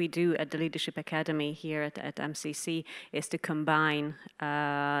what we do at the Leadership Academy here at MCC, is to combine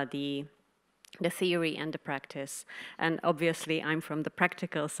the theory and the practice. And obviously I'm from the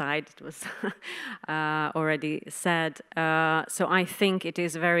practical side, it was already said. So I think it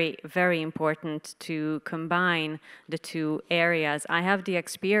is very, very important to combine the two areas. I have the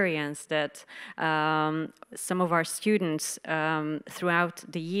experience that some of our students throughout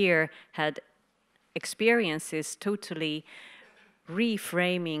the year had experiences totally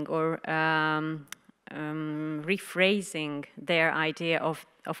reframing or rephrasing their idea of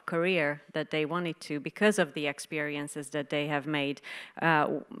career that they wanted to because of the experiences that they have made.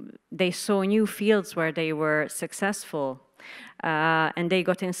 They saw new fields where they were successful, and they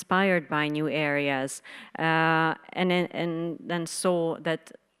got inspired by new areas, and then saw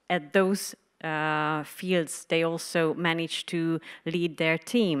that at those fields they also managed to lead their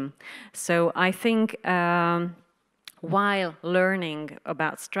team. So I think while learning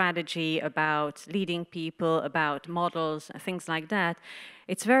about strategy, about leading people, about models, things like that,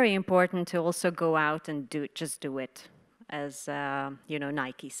 it's very important to also go out and just do it. As you know,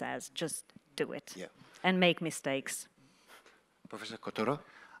 Nike says, just do it, and make mistakes. Professor Korotov?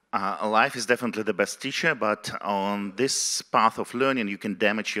 Life is definitely the best teacher, but on this path of learning, you can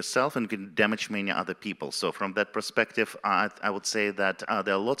damage yourself and you can damage many other people. So from that perspective, I would say that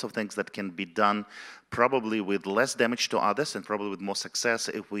there are lots of things that can be done probably with less damage to others and probably with more success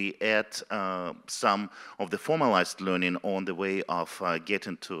if we add some of the formalized learning on the way of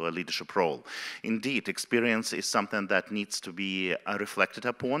getting to a leadership role. Indeed, experience is something that needs to be reflected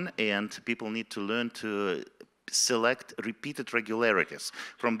upon, and people need to learn to select repeated regularities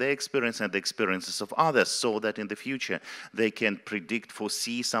from their experience and the experiences of others, so that in the future they can predict,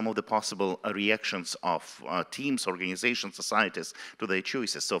 foresee some of the possible reactions of teams, organizations, societies to their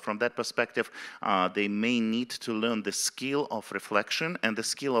choices. So from that perspective, they may need to learn the skill of reflection and the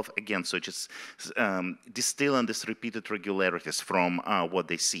skill of, again, so just distilling these repeated regularities from what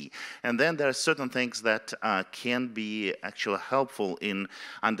they see. And then there are certain things that can be actually helpful in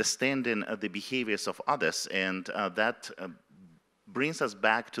understanding the behaviors of others, and that brings us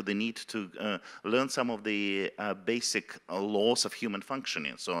back to the need to learn some of the basic laws of human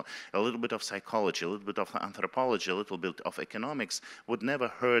functioning. So a little bit of psychology, a little bit of anthropology, a little bit of economics would never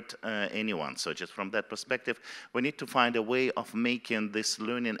hurt anyone. So just from that perspective, we need to find a way of making this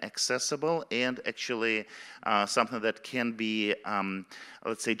learning accessible and actually something that can be,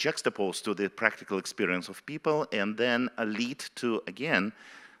 let's say, juxtaposed to the practical experience of people, and then lead to, again,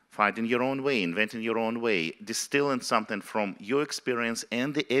 finding your own way, inventing your own way, distilling something from your experience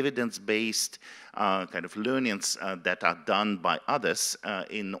and the evidence-based kind of learnings that are done by others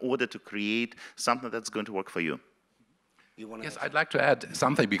in order to create something that's going to work for you. Yes, I'd like to add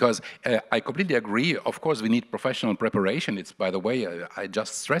something, because I completely agree. Of course, we need professional preparation. It's, by the way, I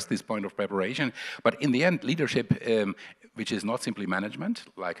just stressed this point of preparation. But in the end, leadership, which is not simply management,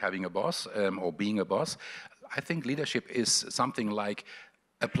 like having a boss or being a boss, I think leadership is something like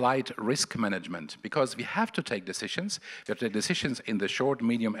applied risk management, because we have to take decisions. We have to take decisions in the short,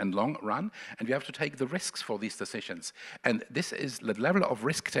 medium, and long run, and we have to take the risks for these decisions. And this is, the level of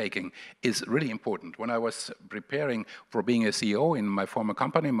risk-taking is really important. When I was preparing for being a CEO in my former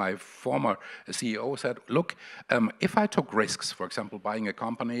company, my former CEO said, look, if I took risks, for example, buying a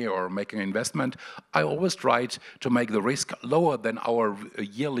company or making an investment, I always tried to make the risk lower than our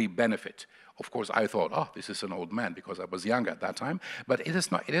yearly benefit. Of course, I thought, oh, this is an old man, because I was young at that time. But it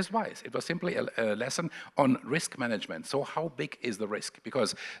is not, it is wise. It was simply a lesson on risk management. So how big is the risk?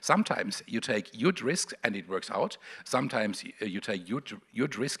 Because sometimes you take huge risks and it works out. Sometimes you take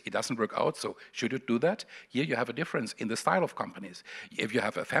huge risk, it doesn't work out. So should you do that? Here you have a difference in the style of companies. If you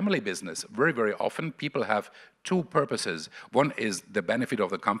have a family business, very, very often people have two purposes. One is the benefit of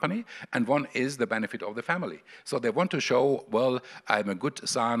the company, and one is the benefit of the family. So they want to show, well, I'm a good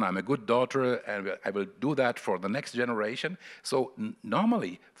son, I'm a good daughter, and I will do that for the next generation. So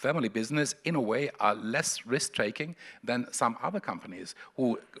normally, family business, in a way, are less risk-taking than some other companies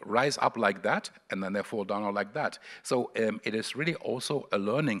who rise up like that, and then they fall down like that. So it is really also a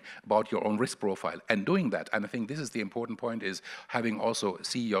learning about your own risk profile and doing that. And I think this is the important point, is having also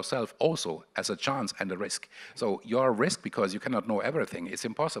see yourself also as a chance and a risk. So your risk, because you cannot know everything, it's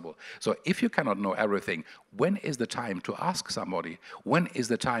impossible. So if you cannot know everything, when is the time to ask somebody? When is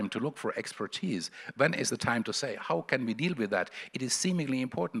the time to look for expertise? When is the time to say, how can we deal with that? It is seemingly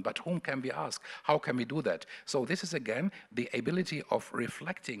important, but whom can we ask? How can we do that? So this is again the ability of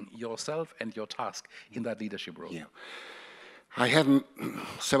reflecting yourself and your task in that leadership role. Yeah. I have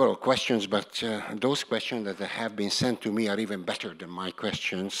several questions, but those questions that have been sent to me are even better than my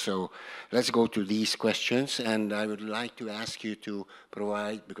questions. So let's go to these questions, and I would like to ask you to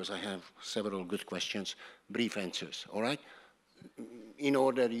provide, because I have several good questions, brief answers, all right? In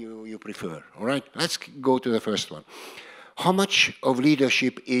order you prefer, all right? Let's go to the first one. How much of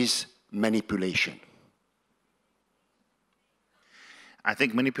leadership is manipulation? I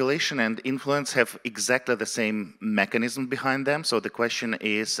think manipulation and influence have exactly the same mechanism behind them. So the question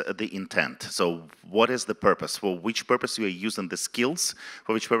is the intent. So what is the purpose? For which purpose you are using the skills?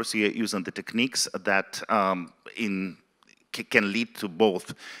 For which purpose you are using the techniques that can lead to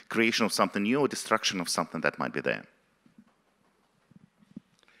both creation of something new or destruction of something that might be there?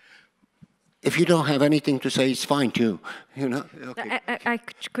 If you don't have anything to say, it's fine too, you know? Okay. I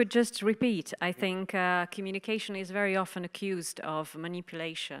could just repeat. I think communication is very often accused of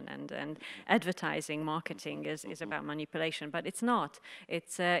manipulation, and advertising, marketing is about manipulation, but it's not.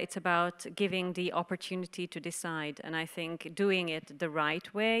 It's about giving the opportunity to decide, and I think doing it the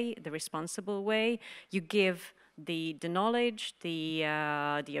right way, the responsible way, you give the knowledge, the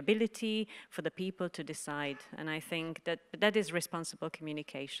ability for the people to decide, and I think that is responsible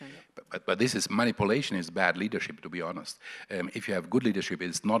communication. But this is manipulation is bad leadership, to be honest. If you have good leadership,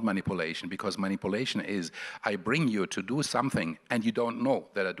 it's not manipulation, because manipulation is I bring you to do something and you don't know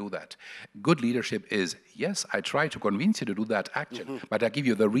that I do that. Good leadership is, yes, I try to convince you to do that action, but I give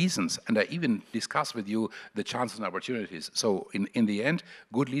you the reasons and I even discuss with you the chances and opportunities. So in the end,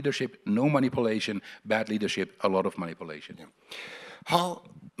 good leadership, no manipulation, bad leadership, a lot of manipulation. Yeah. How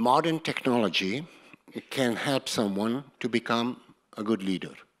modern technology can help someone to become a good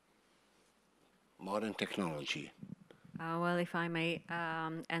leader? Modern technology. Well, if I may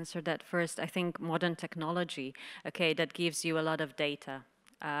answer that first, I think modern technology, okay, that gives you a lot of data,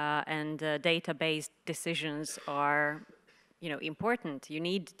 and data-based decisions are, important. You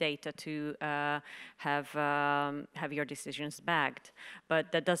need data to have your decisions backed,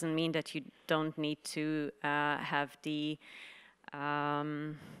 but that doesn't mean that you don't need to have the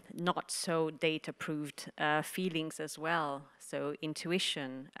not so data-proved feelings as well. So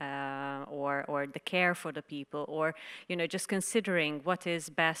intuition, or the care for the people, or just considering what is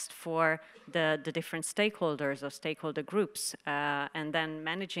best for the different stakeholders or stakeholder groups, and then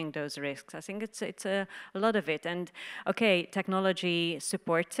managing those risks. I think it's a lot of it. And okay, technology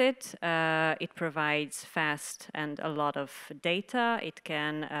supports it. It provides fast and a lot of data. It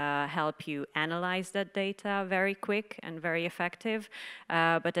can help you analyze that data very quick and very effective.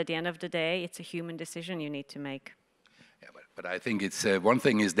 But at the end of the day, it's a human decision you need to make. But I think it's one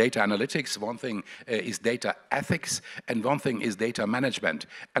thing is data analytics, one thing is data ethics, and one thing is data management.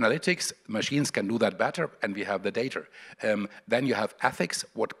 Analytics, machines can do that better, and we have the data. Then you have ethics,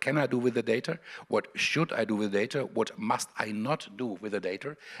 what can I do with the data? What should I do with the data? What must I not do with the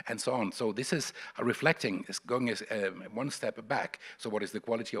data? And so on. So this is reflecting, is going one step back. So what is the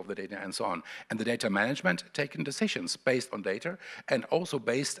quality of the data and so on. And the data management, taking decisions based on data, and also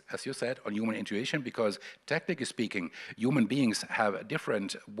based, as you said, on human intuition, because technically speaking, human beings have a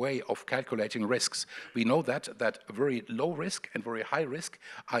different way of calculating risks. We know that very low risk and very high risk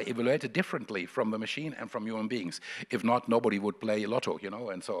are evaluated differently from the machine and from human beings. If not, nobody would play lotto,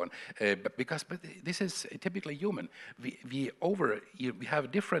 and so on. But this is typically human. We have a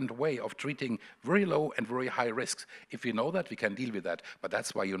different way of treating very low and very high risks. If we know that, we can deal with that. But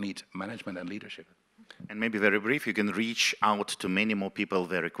that's why you need management and leadership. And maybe very brief, you can reach out to many more people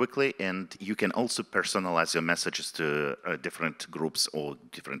very quickly, and you can also personalize your messages to different groups or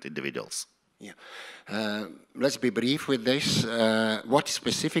different individuals. Yeah. Let's be brief with this. What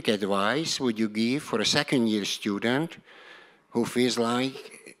specific advice would you give for a second-year student who feels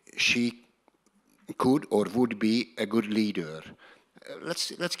like she could or would be a good leader?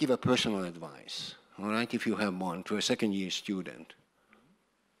 Let's give a personal advice, all right, if you have one, to a second-year student.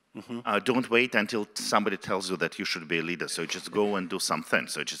 Don't wait until somebody tells you that you should be a leader. So just go and do something.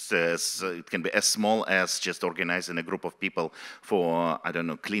 So just it can be as small as just organizing a group of people for, I don't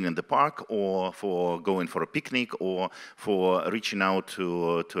know, cleaning the park, or for going for a picnic, or for reaching out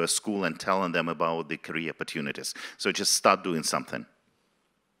to a school and telling them about the career opportunities. So just start doing something.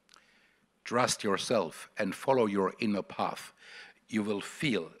 Trust yourself and follow your inner path. You will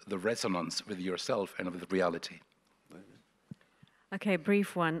feel the resonance with yourself and with reality. Okay,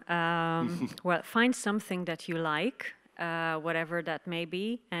 brief one. Well, find something that you like, whatever that may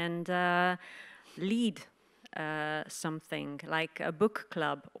be, and lead something like a book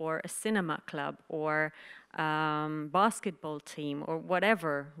club or a cinema club or basketball team or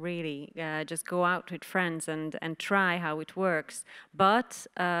whatever, really. Just go out with friends and try how it works. But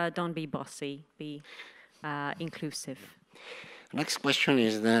don't be bossy, be inclusive. Next question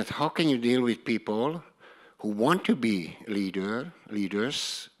is that how can you deal with people who want to be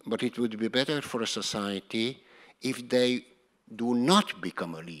leaders, but it would be better for a society if they do not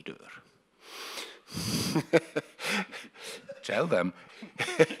become a leader? Tell them.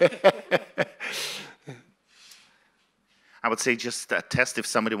 I would say just test if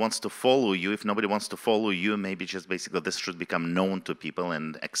somebody wants to follow you. If nobody wants to follow you, maybe just basically this should become known to people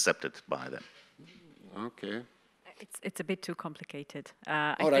and accepted by them. Okay. It's a bit too complicated.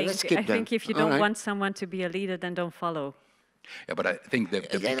 All right, let's skip I think if you don't right. want someone to be a leader, then don't follow. Yeah, but I think the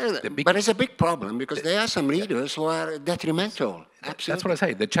big... But it's a big problem because there are some leaders who are detrimental. Absolutely. That's what I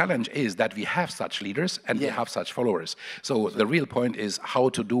say. The challenge is that we have such leaders and we have such followers. So the real point is how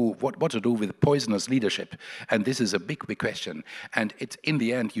to do, what to do with poisonous leadership. And this is a big, big question. And it's, in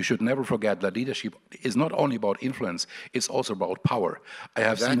the end, you should never forget that leadership is not only about influence, it's also about power. I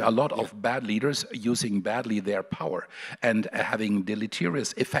have seen a lot of bad leaders using badly their power and having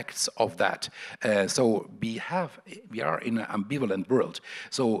deleterious effects of that. So we are in an ambivalent world.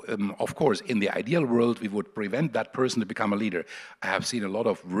 So of course, in the ideal world, we would prevent that person to become a leader. I have seen a lot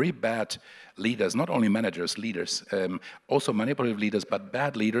of really bad leaders, not only managers, leaders, also manipulative leaders, but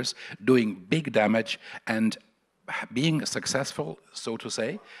bad leaders doing big damage and being successful, so to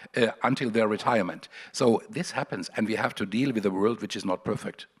say, until their retirement. So this happens, and we have to deal with a world which is not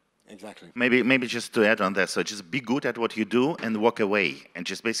perfect. Exactly. Maybe just to add on that, so just be good at what you do and walk away. And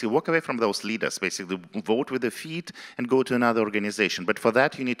just basically walk away from those leaders, basically vote with the feet and go to another organization. But for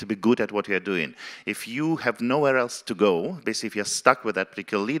that, you need to be good at what you're doing. If you have nowhere else to go, basically if you're stuck with that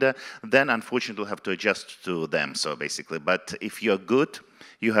particular leader, then unfortunately you'll have to adjust to them, so basically. But if you're good,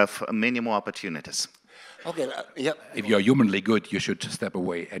 you have many more opportunities. Okay, yeah. If you're humanly good, you should step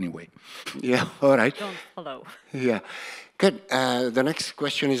away anyway. Yeah, all right. Don't follow. Yeah. Good. The next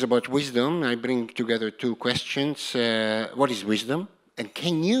question is about wisdom. I bring together two questions. What is wisdom? And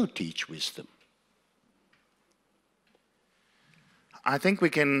can you teach wisdom? I think we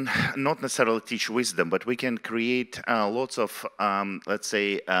can not necessarily teach wisdom, but we can create lots of, let's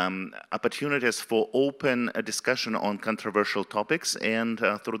say, opportunities for open discussion on controversial topics, and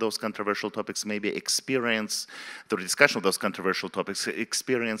through those controversial topics, maybe experience, through discussion of those controversial topics,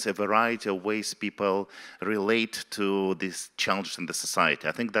 experience a variety of ways people relate to these challenges in the society.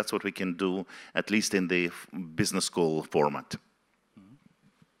 I think that's what we can do, at least in the business school format.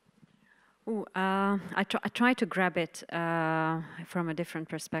 I try to grab it from a different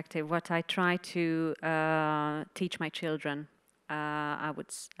perspective. What I try to teach my children, I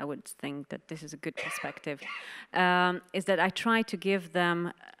would think that this is a good perspective, is that I try to give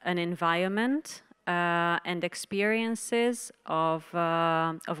them an environment and experiences of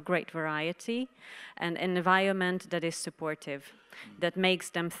great variety, and an environment that is supportive, that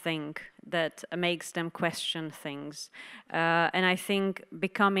makes them think, that makes them question things. And I think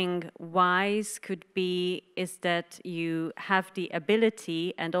becoming wise is that you have the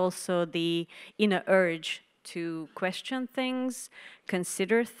ability and also the inner urge to question things,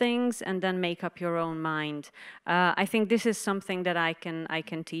 consider things, and then make up your own mind. I think this is something that I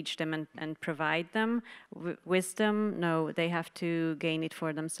can teach them and provide them. Wisdom, no, they have to gain it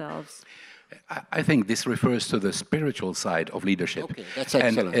for themselves. I think this refers to the spiritual side of leadership. Okay, that's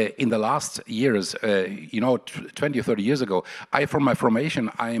excellent. And in the last years, 20 or 30 years ago, from my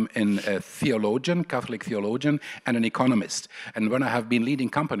formation, I'm a theologian, Catholic theologian, and an economist. And when I have been leading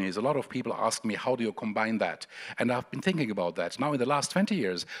companies, a lot of people ask me, how do you combine that? And I've been thinking about that. Now, in the last last 20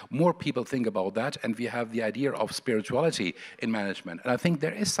 years, more people think about that, and we have the idea of spirituality in management. And I think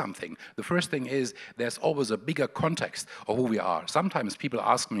there is something. The first thing is there's always a bigger context of who we are. Sometimes people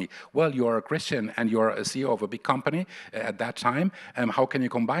ask me, well, you're a Christian and you're a CEO of a big company at that time, how can you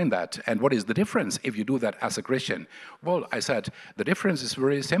combine that? And what is the difference if you do that as a Christian? Well, I said, the difference is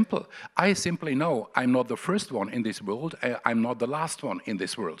very simple. I simply know I'm not the first one in this world, I'm not the last one in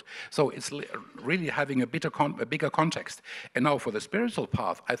this world. So it's really having a bigger context. And now for the spiritual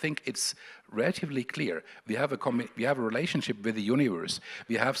path, I think it's relatively clear. We have a relationship with the universe.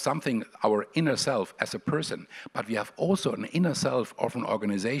 We have something, our inner self as a person, but we have also an inner self of an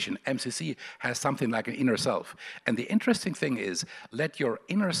organization. MCC has something like an inner self. And the interesting thing is, let your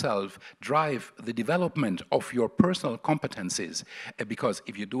inner self drive the development of your personal competencies. Because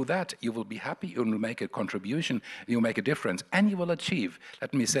if you do that, you will be happy, you will make a contribution, you will make a difference, and you will achieve,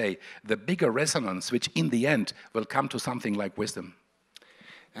 let me say, the bigger resonance, which in the end will come to something like wisdom.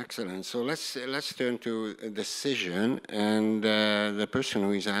 Excellent. So let's turn to a decision, and the person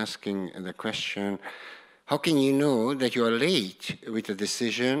who is asking the question, how can you know that you are late with a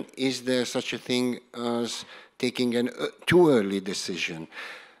decision? Is there such a thing as taking a too early decision?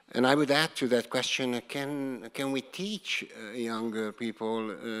 And I would add to that question, can we teach younger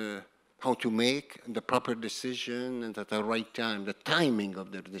people how to make the proper decision and at the right time, the timing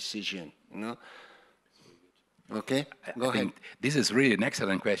of the decision, you know? Okay, go ahead. This is really an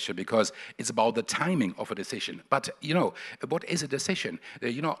excellent question because it's about the timing of a decision. But, you know, what is a decision?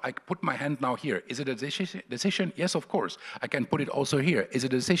 You know, I put my hand now here. Is it a decision? Yes, of course. I can put it also here. Is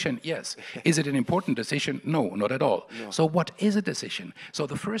it a decision? Yes. Is it an important decision? No, not at all. No. So what is a decision? So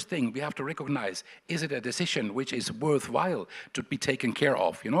the first thing we have to recognize, is it a decision which is worthwhile to be taken care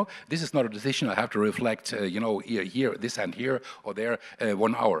of? You know, this is not a decision I have to reflect, you know, here, this and here or there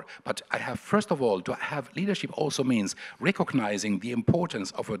 1 hour. But I have, first of all, to have leadership also means recognizing the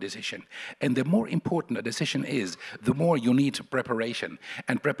importance of a decision. And the more important a decision is, the more you need preparation.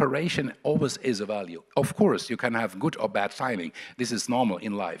 And preparation always is a value. Of course, you can have good or bad timing. This is normal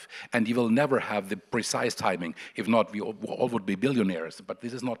in life. And you will never have the precise timing. If not, we all would be billionaires. But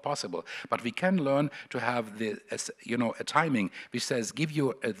this is not possible. But we can learn to have the, you know, a timing which says give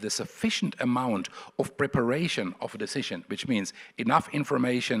you the sufficient amount of preparation of a decision, which means enough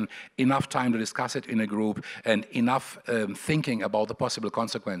information, enough time to discuss it in a group, and enough thinking about the possible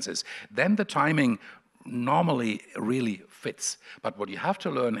consequences. Then the timing normally really fits. But what you have to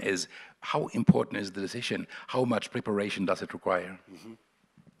learn is how important is the decision, how much preparation does it require? Mm-hmm.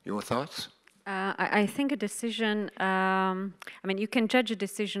 Your thoughts? I think a decision, I mean, you can judge a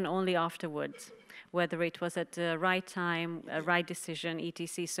decision only afterwards, whether it was at the right time, a right decision,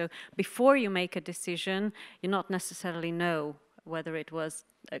 etc. So before you make a decision, you not necessarily know whether it was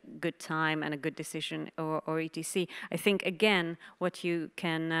a good time and a good decision or etc. I think, again, what you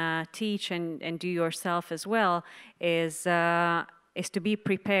can teach and do yourself as well is to be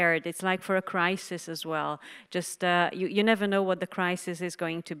prepared. It's like for a crisis as well. Just you never know what the crisis is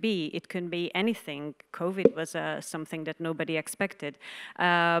going to be. It can be anything. COVID was something that nobody expected.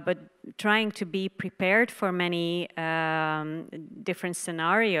 But trying to be prepared for many different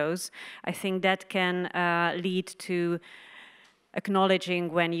scenarios, I think that can lead to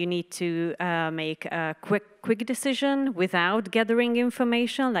acknowledging when you need to make a quick decision without gathering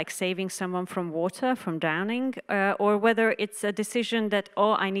information, like saving someone from water, from drowning, or whether it's a decision that,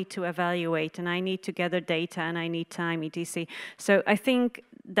 oh, I need to evaluate and I need to gather data and I need time, etc. So I think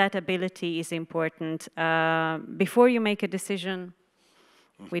that ability is important. Before you make a decision,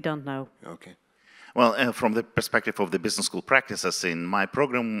 we don't know. Okay. Well, from the perspective of the business school practices, in my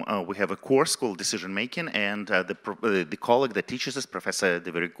program, we have a course called Decision Making, and the colleague that teaches us, Professor De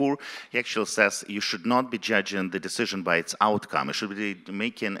Vericourt, he actually says you should not be judging the decision by its outcome. You should be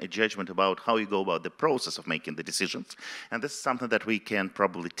making a judgment about how you go about the process of making the decisions, and this is something that we can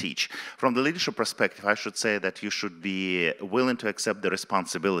probably teach. From the leadership perspective, I should say that you should be willing to accept the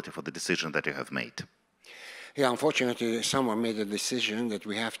responsibility for the decision that you have made. Yeah, unfortunately, someone made a decision that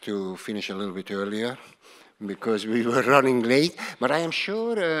we have to finish a little bit earlier because we were running late. But I am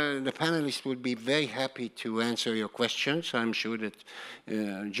sure the panelists would be very happy to answer your questions. I'm sure that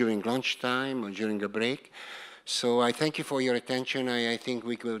during lunchtime or during a break. So I thank you for your attention. I think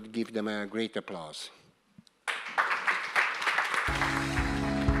we could give them a great applause.